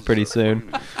spaghetti mess pretty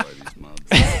soon.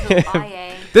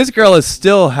 This girl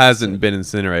still hasn't been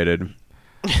incinerated.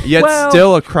 Yet Well-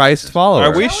 still a Christ follower.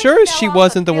 Are we sure she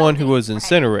wasn't the one who was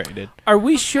incinerated? Are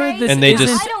we sure this And they isn't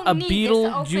just- a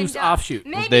Beetlejuice offshoot?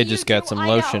 They just got some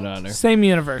lotion on her. Same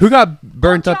universe. Who got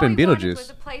burnt up in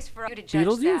Beetlejuice?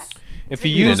 Beetlejuice? If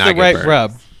you He did use not the get right burned.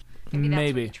 rub,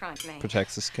 Maybe.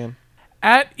 protects the skin.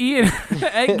 At Ian,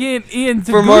 again, Ian's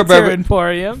For more Gunther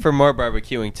Emporium. For more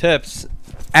barbecuing tips,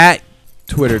 At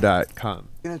twitter.com. What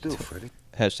you gonna do, Freddy?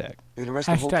 hashtag. You gonna rest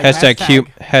the whole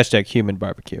Hashtag human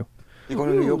barbecue. You going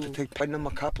to New York to take platinum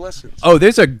cop lessons? Oh,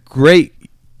 there's a great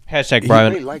Hashtag He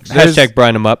Brian. really likes Hashtag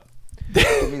Brian him up.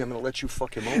 I mean, I'm gonna let you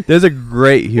fuck him over. there's a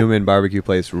great human barbecue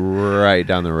place right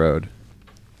down the road.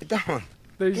 Don,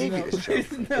 There's gave no- you this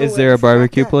joke. Is there a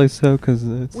barbecue place though? Because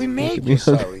We made you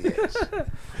sorry, yes.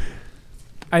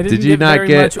 I didn't Did you get not very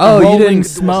get? much Oh, you Rolling didn't.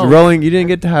 Smoke. Rolling. You didn't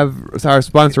get to have our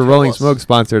sponsor, Rolling Smoke,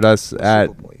 sponsored us at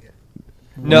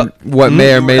No. what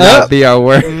may or may not be our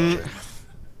work.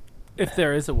 If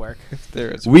there is a work. There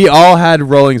is. We all had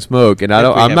Rolling Smoke, and If we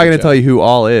I'm have not a going to job. tell you who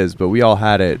all is, but we all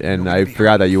had it, and I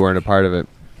forgot that you weren't a part of it.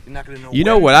 You're not gonna know You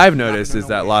know when. what I've You're not noticed gonna is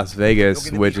know that when. Las Vegas,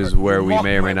 You're gonna which be is hurt. where we Mark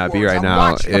may or may my not be words, right I'm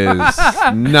now, watching.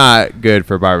 is not good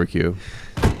for barbecue.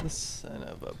 Son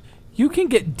of a You can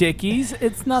get Dickies.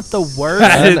 It's not the worst.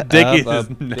 Son of Dickies a is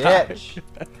not. bitch.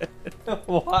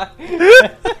 Why?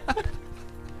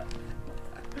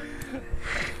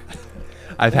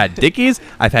 I've had Dickies,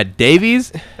 I've had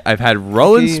Davies, I've had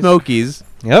Rolling Dickies. Smokies.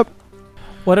 Yep.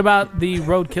 What about the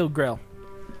Roadkill Grill?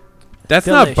 That's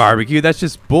Delish. not barbecue. That's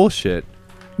just bullshit.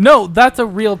 No, that's a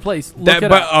real place. Look That, it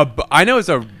but up. I know it's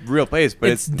a real place, but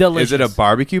It's Is it a delicious.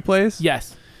 barbecue place?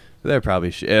 Yes. They're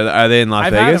probably shit. Are they in Las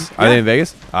I've had Vegas? 'em, Are they yeah. in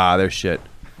Vegas? Ah, they're shit.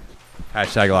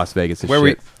 Hashtag Las Vegas is Where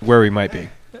shit. we might be.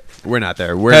 We're not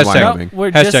there. We're in Hashtag- Wyoming.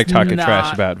 We're Hashtag just talking not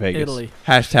trash about Vegas. Italy.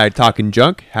 Hashtag talking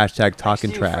junk. Hashtag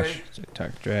talking trash.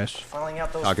 Talk trash. Filling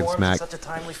out those Talking forms smack. is such a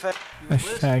timely fit.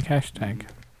 Hashtag.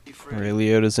 Ray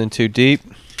Liotta's in too deep.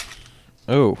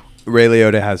 Oh, Ray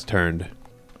Liotta has turned.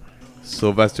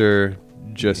 Sylvester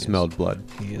just smelled blood.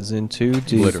 he is in too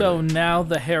deep. Literally. So now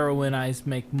the heroin eyes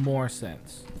make more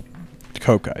sense.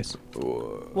 Coke eyes.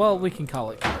 Well, we can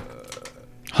call it.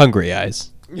 Hungry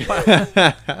eyes.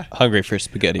 Hungry for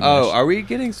spaghetti mash. Oh, are we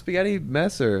getting spaghetti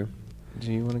mess or?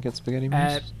 Do you want to get spaghetti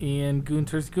mash? At Ian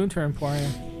Gunter's Gunter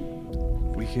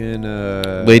Emporium. We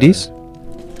can. Ladies?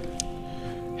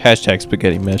 Hashtag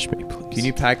spaghetti mash me, please. Can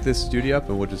you pack this studio up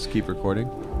and we'll just keep recording,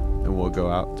 and we'll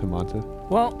go out to Monta.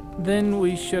 Well, then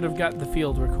we should have got the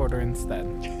field recorder instead.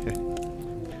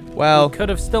 Well, Could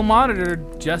have still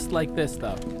monitored just like this,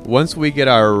 though. once we get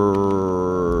our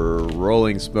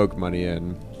Rolling Smoke money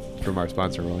in from our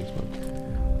sponsor, Rolling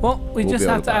Smoke, Well, we We'll just be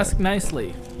able have to to buy ask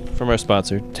nicely. From our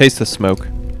sponsor. Taste the smoke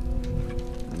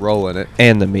roll in it,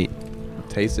 and the meat.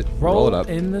 taste it, roll it up.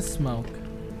 in the smoke.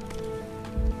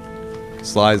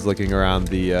 Sly's looking around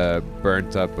the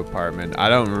burnt up apartment. I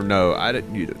don't know.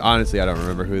 Honestly, I don't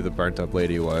remember who the burnt up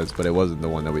lady was, but it wasn't the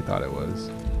one that we thought it was.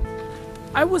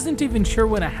 I wasn't even sure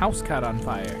when a house caught on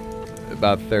fire.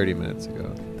 About 30 minutes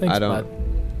ago. Thanks, I don't. bud.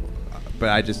 But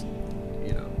I just,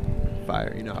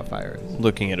 fire. You know how fire is.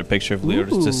 Looking at a picture of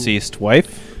Liotta's Ooh. deceased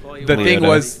wife. The thing Liotta.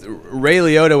 was, Ray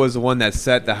Liotta was the one that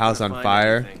set the house on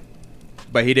fire,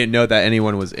 but he didn't know that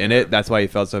anyone was in it. That's why he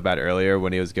felt so bad earlier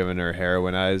when he was giving her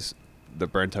heroin eyes, the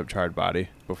burnt up, charred body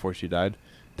before she died.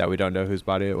 That we don't know whose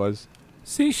body it was.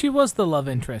 See, she was the love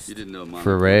interest. You didn't know Mom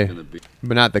For was Ray, gonna be.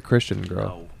 but not the Christian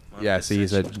girl. Yeah, see, he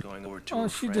said Oh,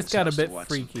 she just got a bit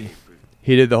freaky.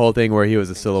 he did the whole thing where he was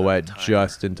a silhouette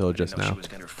just until just now.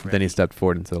 Then he stepped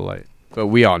forward into the light. But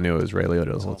we all knew it was Ray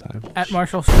Liotta the whole time. At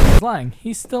Marshall Stern's lying.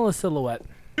 He's still a silhouette.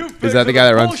 Is that the guy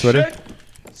that runs Twitter?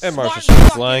 And Marshall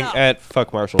Schultz lying at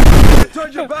fuck Marshall. No,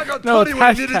 it's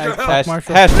hashtag fuck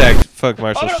Marshall. Hashtag fuck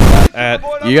Marshall Schultz at.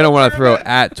 You're gonna want to throw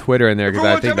at Twitter in there because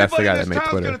I think that's the guy that made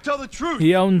Twitter.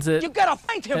 He owns it. You gotta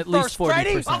find him at least first,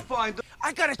 Freddy. 40%.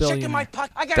 I got a check in my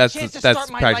pocket. I got That's a chance to that's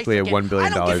start my practically a life $1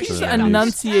 billion. He's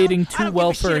enunciating too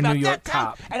well for a New York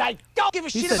cop. And I don't give a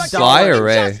He shit said about Sly your or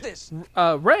Ray? justice.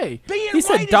 Ray. Being He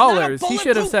said right is not a dollars. He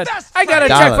should have said, bulletproof I got a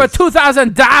vest, check for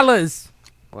 $2,000.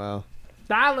 Wow.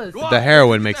 Dollars. The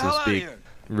heroin makes him speak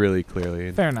really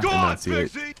clearly. Fair enough.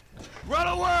 Enunciate. Run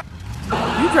away!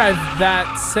 You drive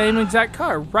that same exact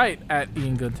car right at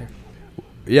Ian Gunther.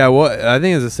 Yeah, well, I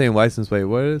think it's the same license plate.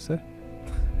 What did it say?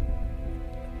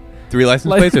 3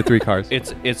 license plates or 3 cars?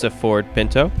 It's a Ford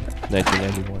Pinto,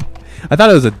 1991. I thought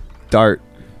it was a Dart.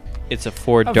 It's a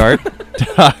Ford Dart.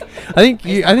 I think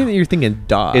that you're thinking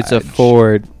Dodge. It's a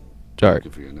Ford Dart.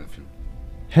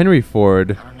 Henry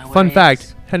Ford. Fun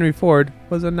fact: Henry Ford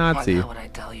was a Nazi. What I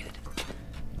tell you.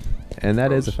 And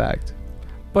that is a fact.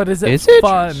 But is it Is it?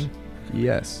 fun?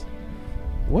 Yes.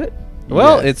 What?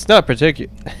 Well, Yes. it's not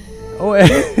particular. Oh,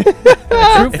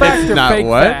 True fact or not fake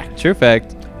what? fact? True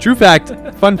fact. True fact.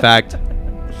 Fun fact.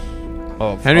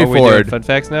 Oh, Henry are we doing Ford. Fun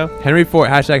facts now. Henry Ford.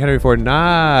 Hashtag Henry Ford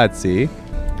Nazi.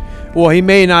 Well, he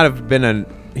may not have been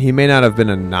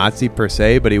a Nazi per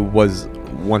se, but he was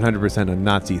 100% a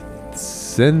Nazi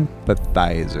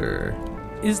sympathizer.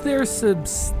 Is there a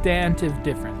substantive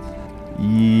difference?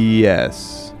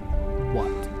 Yes. What?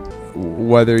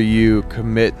 Whether you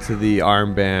commit to the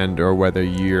armband or whether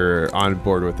you're on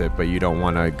board with it but you don't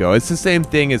want to go. It's the same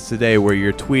thing as today where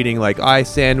you're tweeting like, I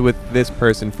stand with this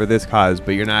person for this cause,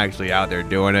 but you're not actually out there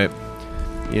doing it.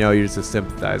 You know, you're just a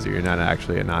sympathizer. You're not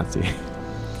actually a Nazi.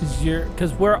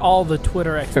 Because we're all the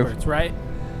Twitter experts, right?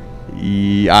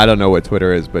 I don't know what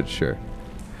Twitter is, but sure.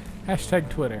 Hashtag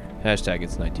Twitter. Hashtag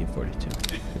it's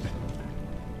 1942.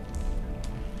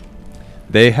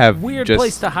 They have Weird just,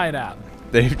 place to hide out.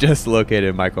 They've just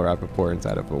located Michael Rappaport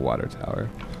inside of a water tower.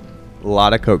 A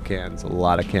lot of Coke cans, a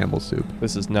lot of Campbell soup.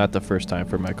 This is not the first time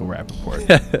for Michael Rappaport.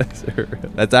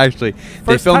 That's actually... First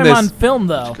they filmed time this, on film,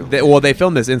 though. They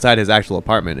filmed this inside his actual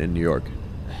apartment in New York.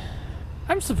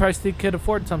 I'm surprised he could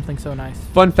afford something so nice.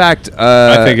 Fun fact...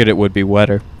 I figured it would be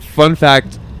wetter. Fun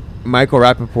fact, Michael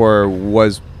Rappaport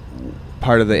was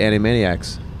part of the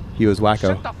Animaniacs. He was Wacko.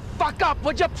 Shut the fuck up,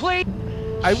 would you please?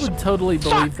 I would totally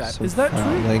believe that. Is that true?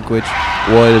 Language.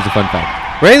 Well, it is a fun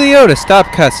fact. Ray Liotta, stop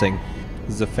cussing.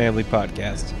 This is a family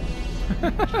podcast.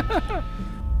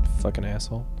 Fucking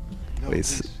asshole.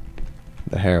 Please.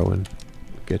 The heroin.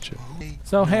 Get you.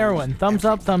 So heroin, thumbs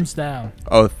up, thumbs down.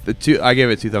 Oh, I gave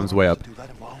it 2 thumbs way up.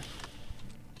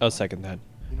 I'll second that.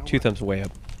 2 thumbs way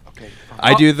up.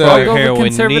 I do the I'll go the heroin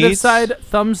conservative needs- side,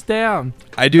 thumbs down.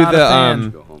 I do Not a the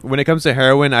fan. when it comes to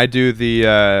heroin, I do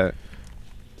the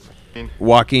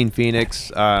Joaquin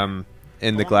Phoenix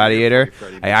in The Gladiator.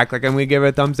 I act like I'm gonna give it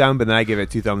a thumbs down, but then I give it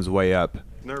 2 thumbs way up.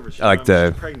 I like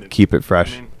to keep it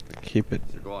fresh, Keep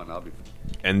it. Go on, I'll be.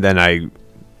 and then I,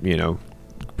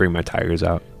 bring my tigers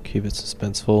out. Keep it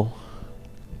suspenseful.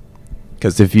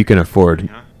 Because if you can afford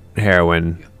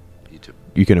heroin,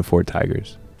 you can afford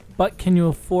tigers. But can you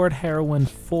afford heroin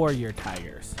for your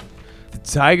tigers? The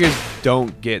tigers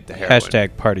don't get the heroin.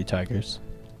 Hashtag party tigers.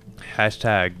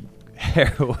 Hashtag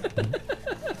heroin.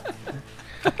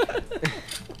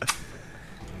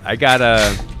 I got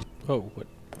a... Oh,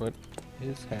 what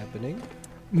is happening?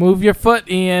 Move your foot,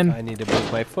 Ian. I need to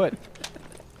move my foot.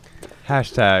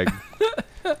 Hashtag...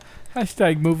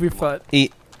 Hashtag move your foot.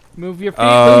 Eat. Move your feet,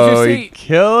 lose your he seat.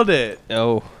 killed it.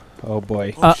 Oh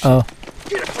boy. Uh-oh.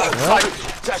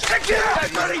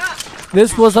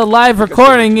 This was a live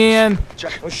recording, Ian.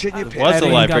 It was a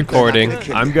live Gunter. recording.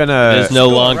 I'm gonna... It is no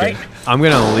longer. I'm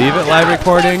gonna leave it live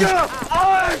recording.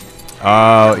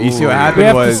 Oh, you see what We happened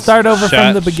have to was... start over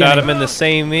from the Shot beginning. him in the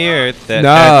same ear that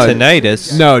No. had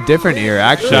tinnitus. No, different ear,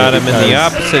 actually. Shot him in the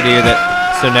because opposite ear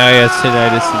so now he has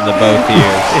tinnitus in the both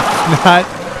ears. It's not...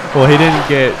 Well, he didn't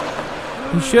get...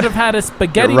 You should have had a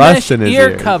spaghetti rust mesh in his ear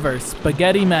ear. cover.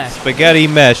 Spaghetti mesh. Spaghetti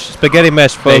mesh, They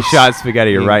folks. shot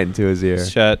spaghetti right into his ear.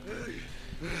 Shot.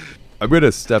 I'm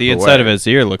gonna step The away. inside of his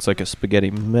ear looks like a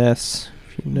spaghetti mess.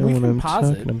 If you know We what can I'm pause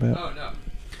it. talking about.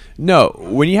 No,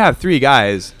 when you have 3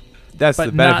 guys, that's But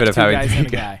the benefit not of 2 having guys 3 and a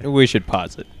guys. guy. We should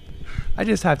pause it. I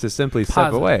just have to simply step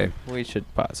Pause it. away. We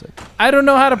should pause it. I don't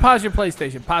know how to pause your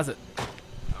PlayStation. Pause it. I'm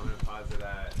gonna pause it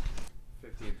at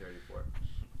 15:34.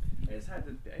 I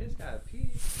just gotta pee.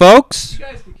 Folks,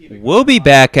 we'll be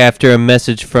back after a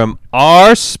message from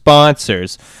our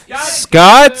sponsors,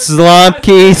 Scott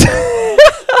Zlomke's.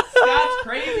 Scott's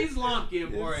Crazy Zlomke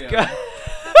Emporium.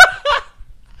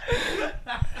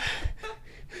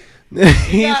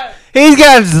 He's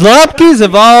got Zlumpkies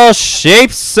of all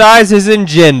shapes, sizes, and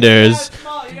genders.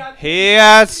 He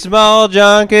got small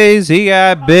junkies. He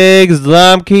got big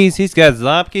Zlumpkies. He's got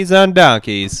Zlumpkies on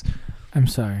donkeys. I'm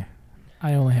sorry.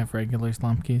 I only have regular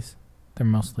Slumpkies. They're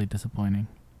mostly disappointing.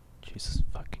 Jesus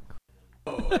fucking.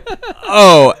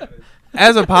 Oh,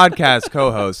 as a podcast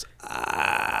co-host,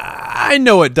 I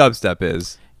know what dubstep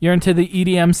is. You're into the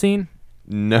EDM scene?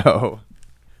 No.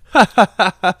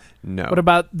 No. What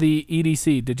about the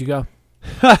EDC? Did you go?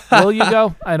 Will you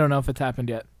go? I don't know if it's happened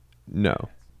yet. No.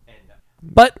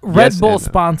 But Red Yes Bull and no.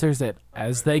 sponsors it,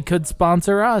 as they could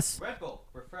sponsor us. Red Bull,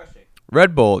 refreshing.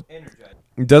 Red Bull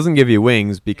doesn't give you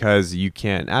wings because you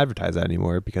can't advertise that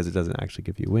anymore because it doesn't actually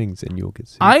give you wings and you'll get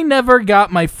sued. I never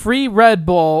got my free Red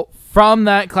Bull from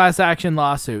that class action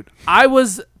lawsuit. I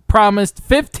was promised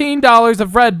 $15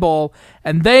 of Red Bull,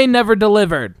 and they never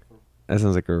delivered. That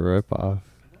sounds like a ripoff.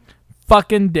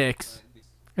 Fucking dicks.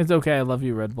 It's okay. I love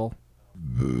you, Red Bull.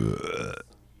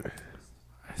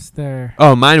 Is there...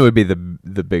 Oh, mine would be the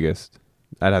biggest.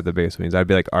 I'd have the biggest wings. I'd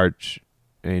be like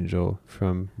Archangel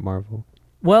from Marvel.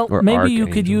 Well, Or maybe you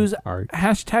could Archangel. use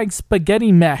hashtag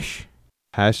spaghetti mesh.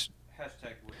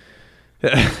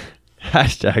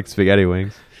 Hashtag spaghetti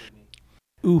wings.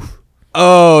 Oof.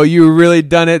 Oh, you really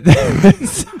done it.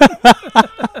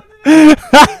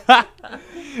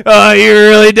 Oh, you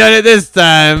really done it this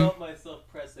time.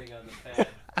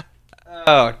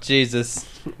 Oh, Jesus.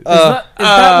 Is that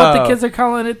what the kids are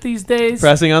calling it these days?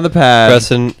 Pressing on the pad.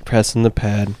 Pressing the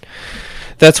pad.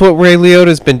 That's what Ray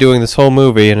Liotta's been doing this whole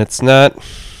movie, and it's not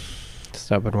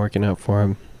been working out for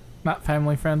him. Not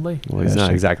family friendly. Well, he's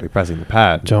not exactly pressing the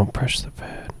pad. Don't press the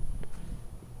pad.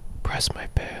 Press my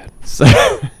pad.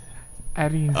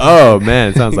 Adding. Oh, man.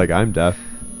 It sounds like I'm deaf.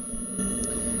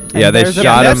 Yeah, they there's a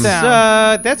shot death him.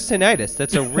 sound. That's tinnitus.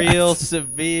 That's a real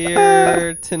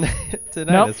severe tinnitus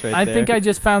Nope, right I there. think I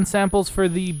just found samples for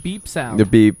the beep sound. The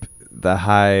beep. The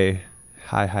high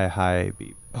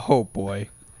beep. Oh, boy.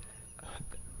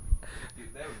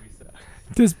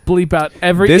 Just bleep out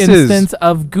every This instance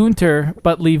of Gunter,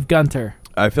 but leave Gunter.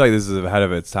 I feel like this is ahead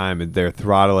of its time. And they're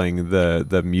throttling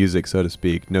the music, so to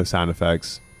speak. No sound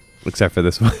effects. Except for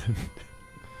this one.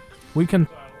 We can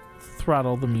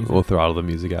throttle the music. We'll throttle the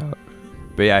music out.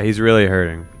 But yeah, he's really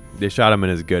hurting. They shot him in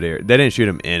his good ear. They didn't shoot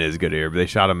him in his good ear, but they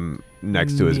shot him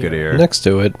next to his good ear. Next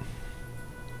to it.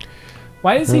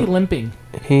 Why is he limping?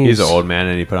 He's an old man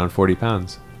and he put on 40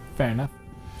 pounds. Fair enough.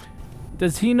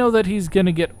 Does he know that he's going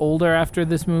to get older after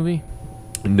this movie?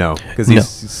 No, because he's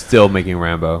still making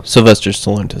Rambo. Sylvester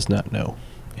Stallone does not know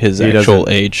his He actual doesn't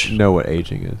age. know what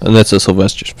aging is. And that's a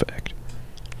Sylvester's fact.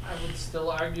 I would still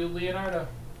argue Leonardo.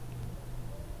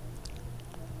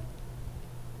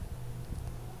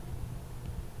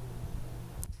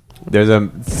 There's a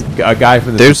guy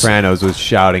from The Sopranos was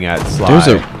shouting at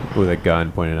Sly with a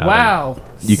gun pointed at him. Wow.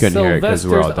 You couldn't hear it because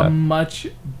we're all Sylvester's a deaf. much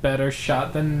better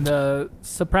shot than the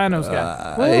Sopranos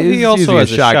guy. Well, he's he also using a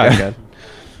has a shotgun. shotgun.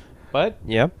 What?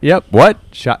 Yep. Yep. What?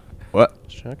 What?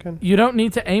 Shotgun? You don't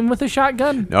need to aim with a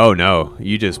shotgun? No.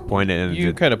 You just point it in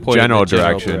You the kinda point it in general the general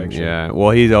direction. direction. Yeah.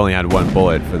 Well, he's only had one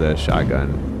bullet for the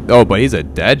shotgun. Oh, but he's a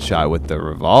dead shot with the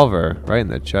revolver right in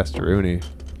the chest of Rooney.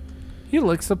 He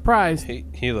looks surprised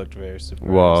He looked very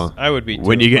surprised. Well, I would be too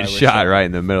when you if I get was shot right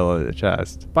in the middle of the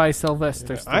chest. by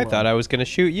Sylvester Stallone. I thought I was going to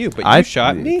shoot you, but I you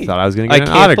shot me. Thought I was going to I get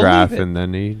an can't autograph, believe it. and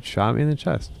then he shot me in the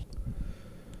chest.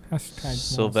 Hashtag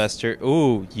Sylvester.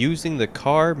 Ooh, using the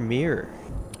car mirror.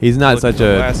 He's not Looking such for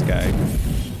the a. last guy.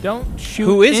 Don't shoot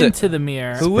Who is it? into the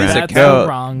mirror. Who is That's it? the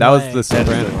wrong that was way. the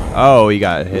Soprano. Oh, he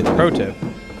got hit Pro tip.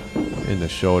 in the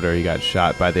shoulder. He got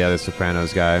shot by the other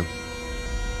Sopranos guy.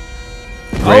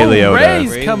 Oh, Ray Liotta Ray's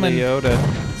Ray coming. Liotta.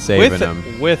 saving with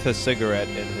him. with a cigarette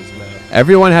in his mouth.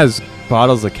 Everyone has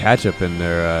bottles of ketchup in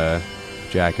their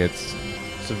jackets.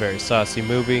 It's a very saucy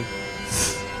movie.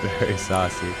 Very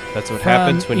saucy. That's what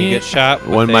happens when you get shot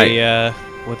with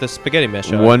with a spaghetti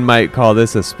mesh on. One might call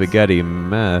this a spaghetti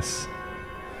mess.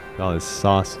 All this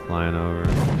sauce flying over.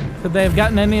 Could they have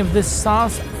gotten any of this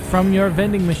sauce from your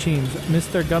vending machines,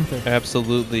 Mr. Gunther?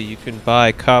 Absolutely, you can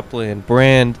buy Copland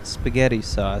brand spaghetti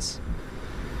sauce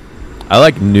I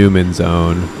like Newman's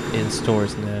Own. in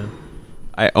stores now.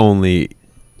 I only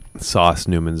sauce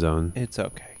Newman's Own. It's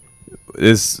okay.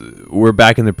 We're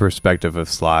back in the perspective of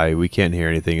Sly. We can't hear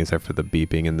anything except for the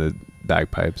beeping and the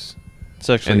bagpipes. It's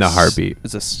actually and the heartbeat.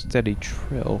 It's a steady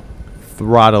trill.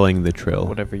 Throttling the trill.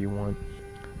 Whatever you want.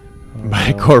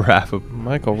 Michael Rappaport.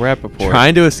 Michael Rappaport.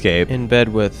 Trying to escape. In bed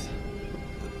with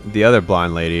the other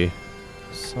blonde lady.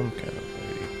 some kind of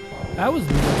lady. That was in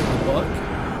the book.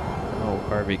 Oh,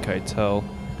 Harvey Keitel.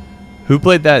 Who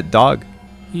played that dog?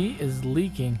 He is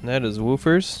leaking. That is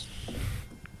Woofers.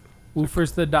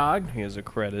 Woofers the dog, He has a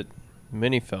credit.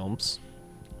 Mini films,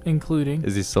 including.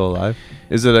 Is he still alive?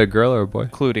 Is it a girl or a boy?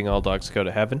 including All Dogs Go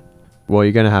to Heaven, Well,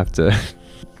 you're gonna have to.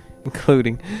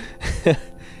 including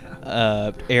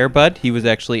Air Bud. He was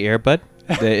actually Air Bud.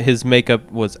 His makeup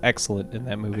was excellent in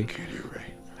that movie.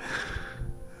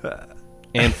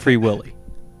 And Free Willy.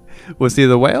 Was he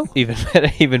the whale?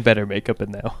 Even better makeup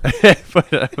in that one.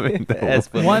 But, I mean,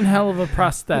 One hell of a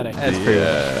prosthetic.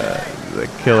 the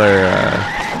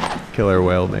killer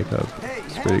whale makeup.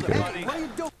 It's pretty good.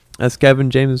 That's Kevin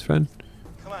James' friend.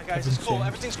 Come on, guys. It's cool.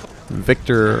 Everything's cool.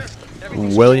 Victor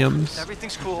Williams.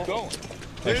 Everything's cool. Go.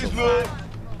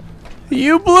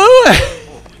 You blew it.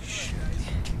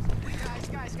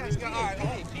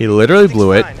 He literally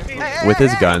blew it with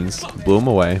his guns. Blew him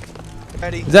away.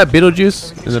 Is that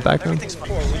Beetlejuice in the background?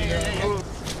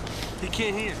 He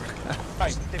can't hear.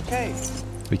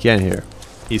 We can't hear.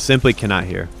 He simply cannot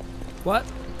hear. What?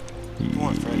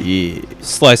 Yeah.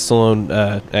 Sly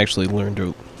Stallone actually learned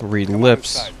to read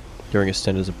lips during a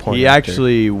stint as a porn He actor.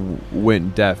 actually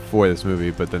went deaf for this movie,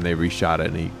 but then they reshot it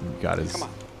and he got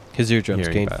his eardrums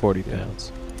hearing gained back. 40 Yeah.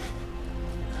 pounds.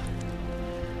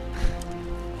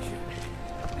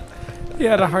 He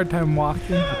had a hard time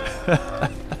walking.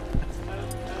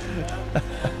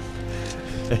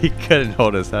 He couldn't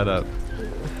hold his head up.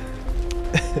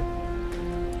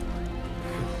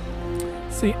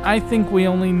 See, I think we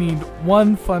only need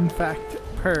one fun fact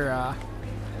per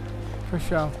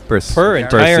show. Per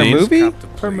entire scene? movie?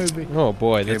 Per movie. Oh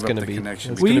boy, that's Gave up gonna the be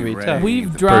connection that's gonna be between tough.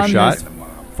 We've the drawn shot? this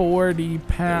 40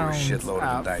 pounds shitload of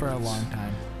out for a indictments. long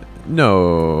time.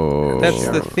 No. That's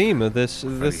the theme of this.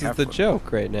 This is the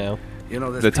joke right now. You know,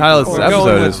 there's The people title of who this are episode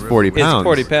going is with 40 river- pounds. It's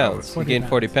 40 pounds. You 40 gained pounds.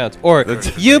 40 pounds. Or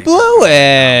That's- you blew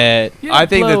it. You I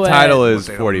think the blew it. title What is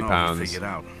they don't 40 know, they pounds. figured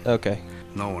out. Okay.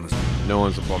 No one is. No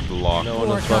one's above the law. No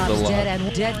one is above the law. No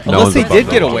Unless one's they above did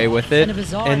the get law. away with it,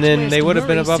 and then they would have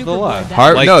been above the law.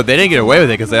 Hard, no, they didn't get away with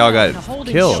it because they all got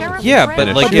killed. Yeah, but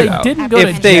And like a shootout. They didn't go to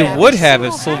if they jail. would have,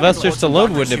 if Sylvester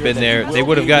Stallone wouldn't have been there, they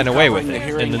would have gotten away with it,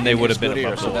 and then they would have been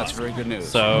above the law. That's very good news.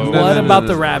 So What about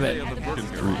the rabbit?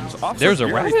 there's a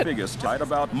rabbit.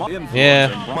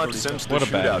 Yeah. Months since the What shootout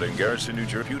about in Garrison, New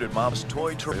Jersey, reputed mob's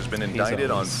toy truck has been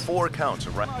indicted on 4 counts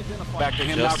of Back to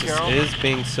him now, Justice Carol. is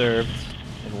being served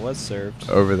and was served.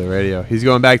 Over the radio. He's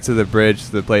going back to the bridge,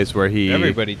 to the place where he.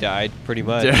 Everybody died, pretty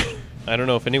much. I don't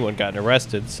know if anyone got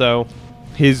arrested, so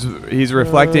He's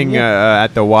reflecting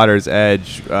at the water's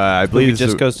edge. I believe it it's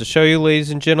just a- goes to show you, ladies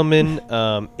and gentlemen,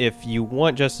 if you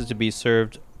want justice to be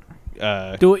served,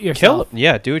 Do it yourself. Kill him.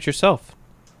 Yeah, do it yourself.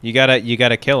 You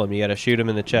gotta kill him. You gotta shoot him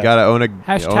in the chest. You gotta own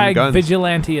Hashtag guns.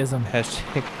 vigilantism.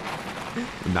 Hashtag,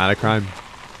 Not a crime.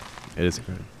 It is a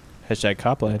crime. hashtag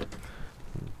Copland.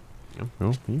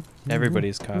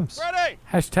 Everybody's cops.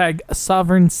 Hashtag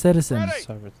sovereign citizen.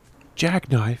 Sovereign.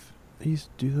 Jackknife. I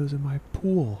used to do those in my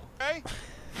pool.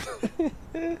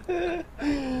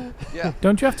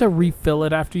 Don't you have to refill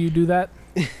it after you do that?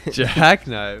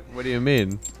 Jackknife? What do you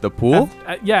mean? The pool?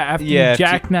 After you after-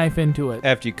 jackknife into it.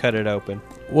 After you cut it open.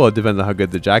 Well, it depends on how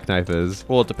good the jackknife is.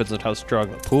 Well, it depends on how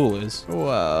strong the pool is.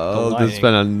 Well, The this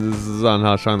is on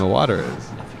how strong the water is. If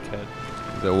you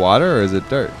cut. Is it water or is it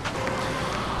dirt?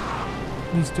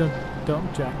 Please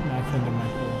don't jackknife into my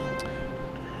pool.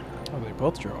 Oh, they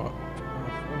both draw up.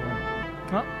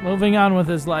 Well, moving on with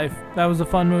his life. That was a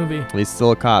fun movie. He's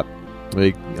still a cop.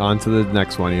 On to the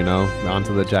next one, On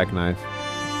to the jackknife.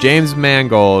 James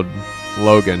Mangold,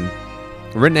 Logan.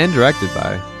 Written and directed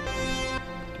by.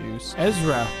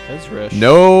 Ezra.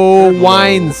 No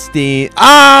Weinstein.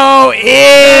 Oh, ew!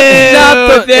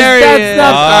 There he is.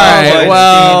 All right,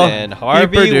 well, and he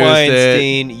Harvey produced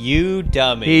Weinstein, you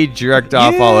dummy. He jerked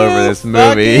off all over this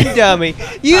movie. Fucking dummy.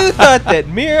 You thought that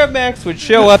Miramax would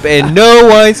show up and no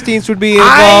Weinsteins would be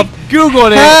involved? I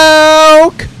Googled it.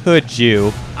 How could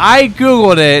you? I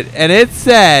Googled it, and it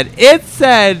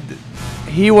said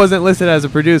he wasn't listed as a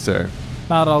producer.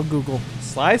 Not all Google.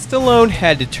 Sly Stallone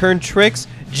had to turn tricks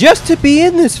just to be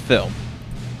in this film.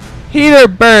 Peter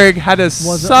Berg had to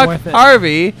Wasn't suck worth it.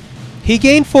 Harvey He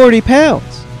gained 40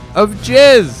 pounds. of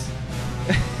jizz.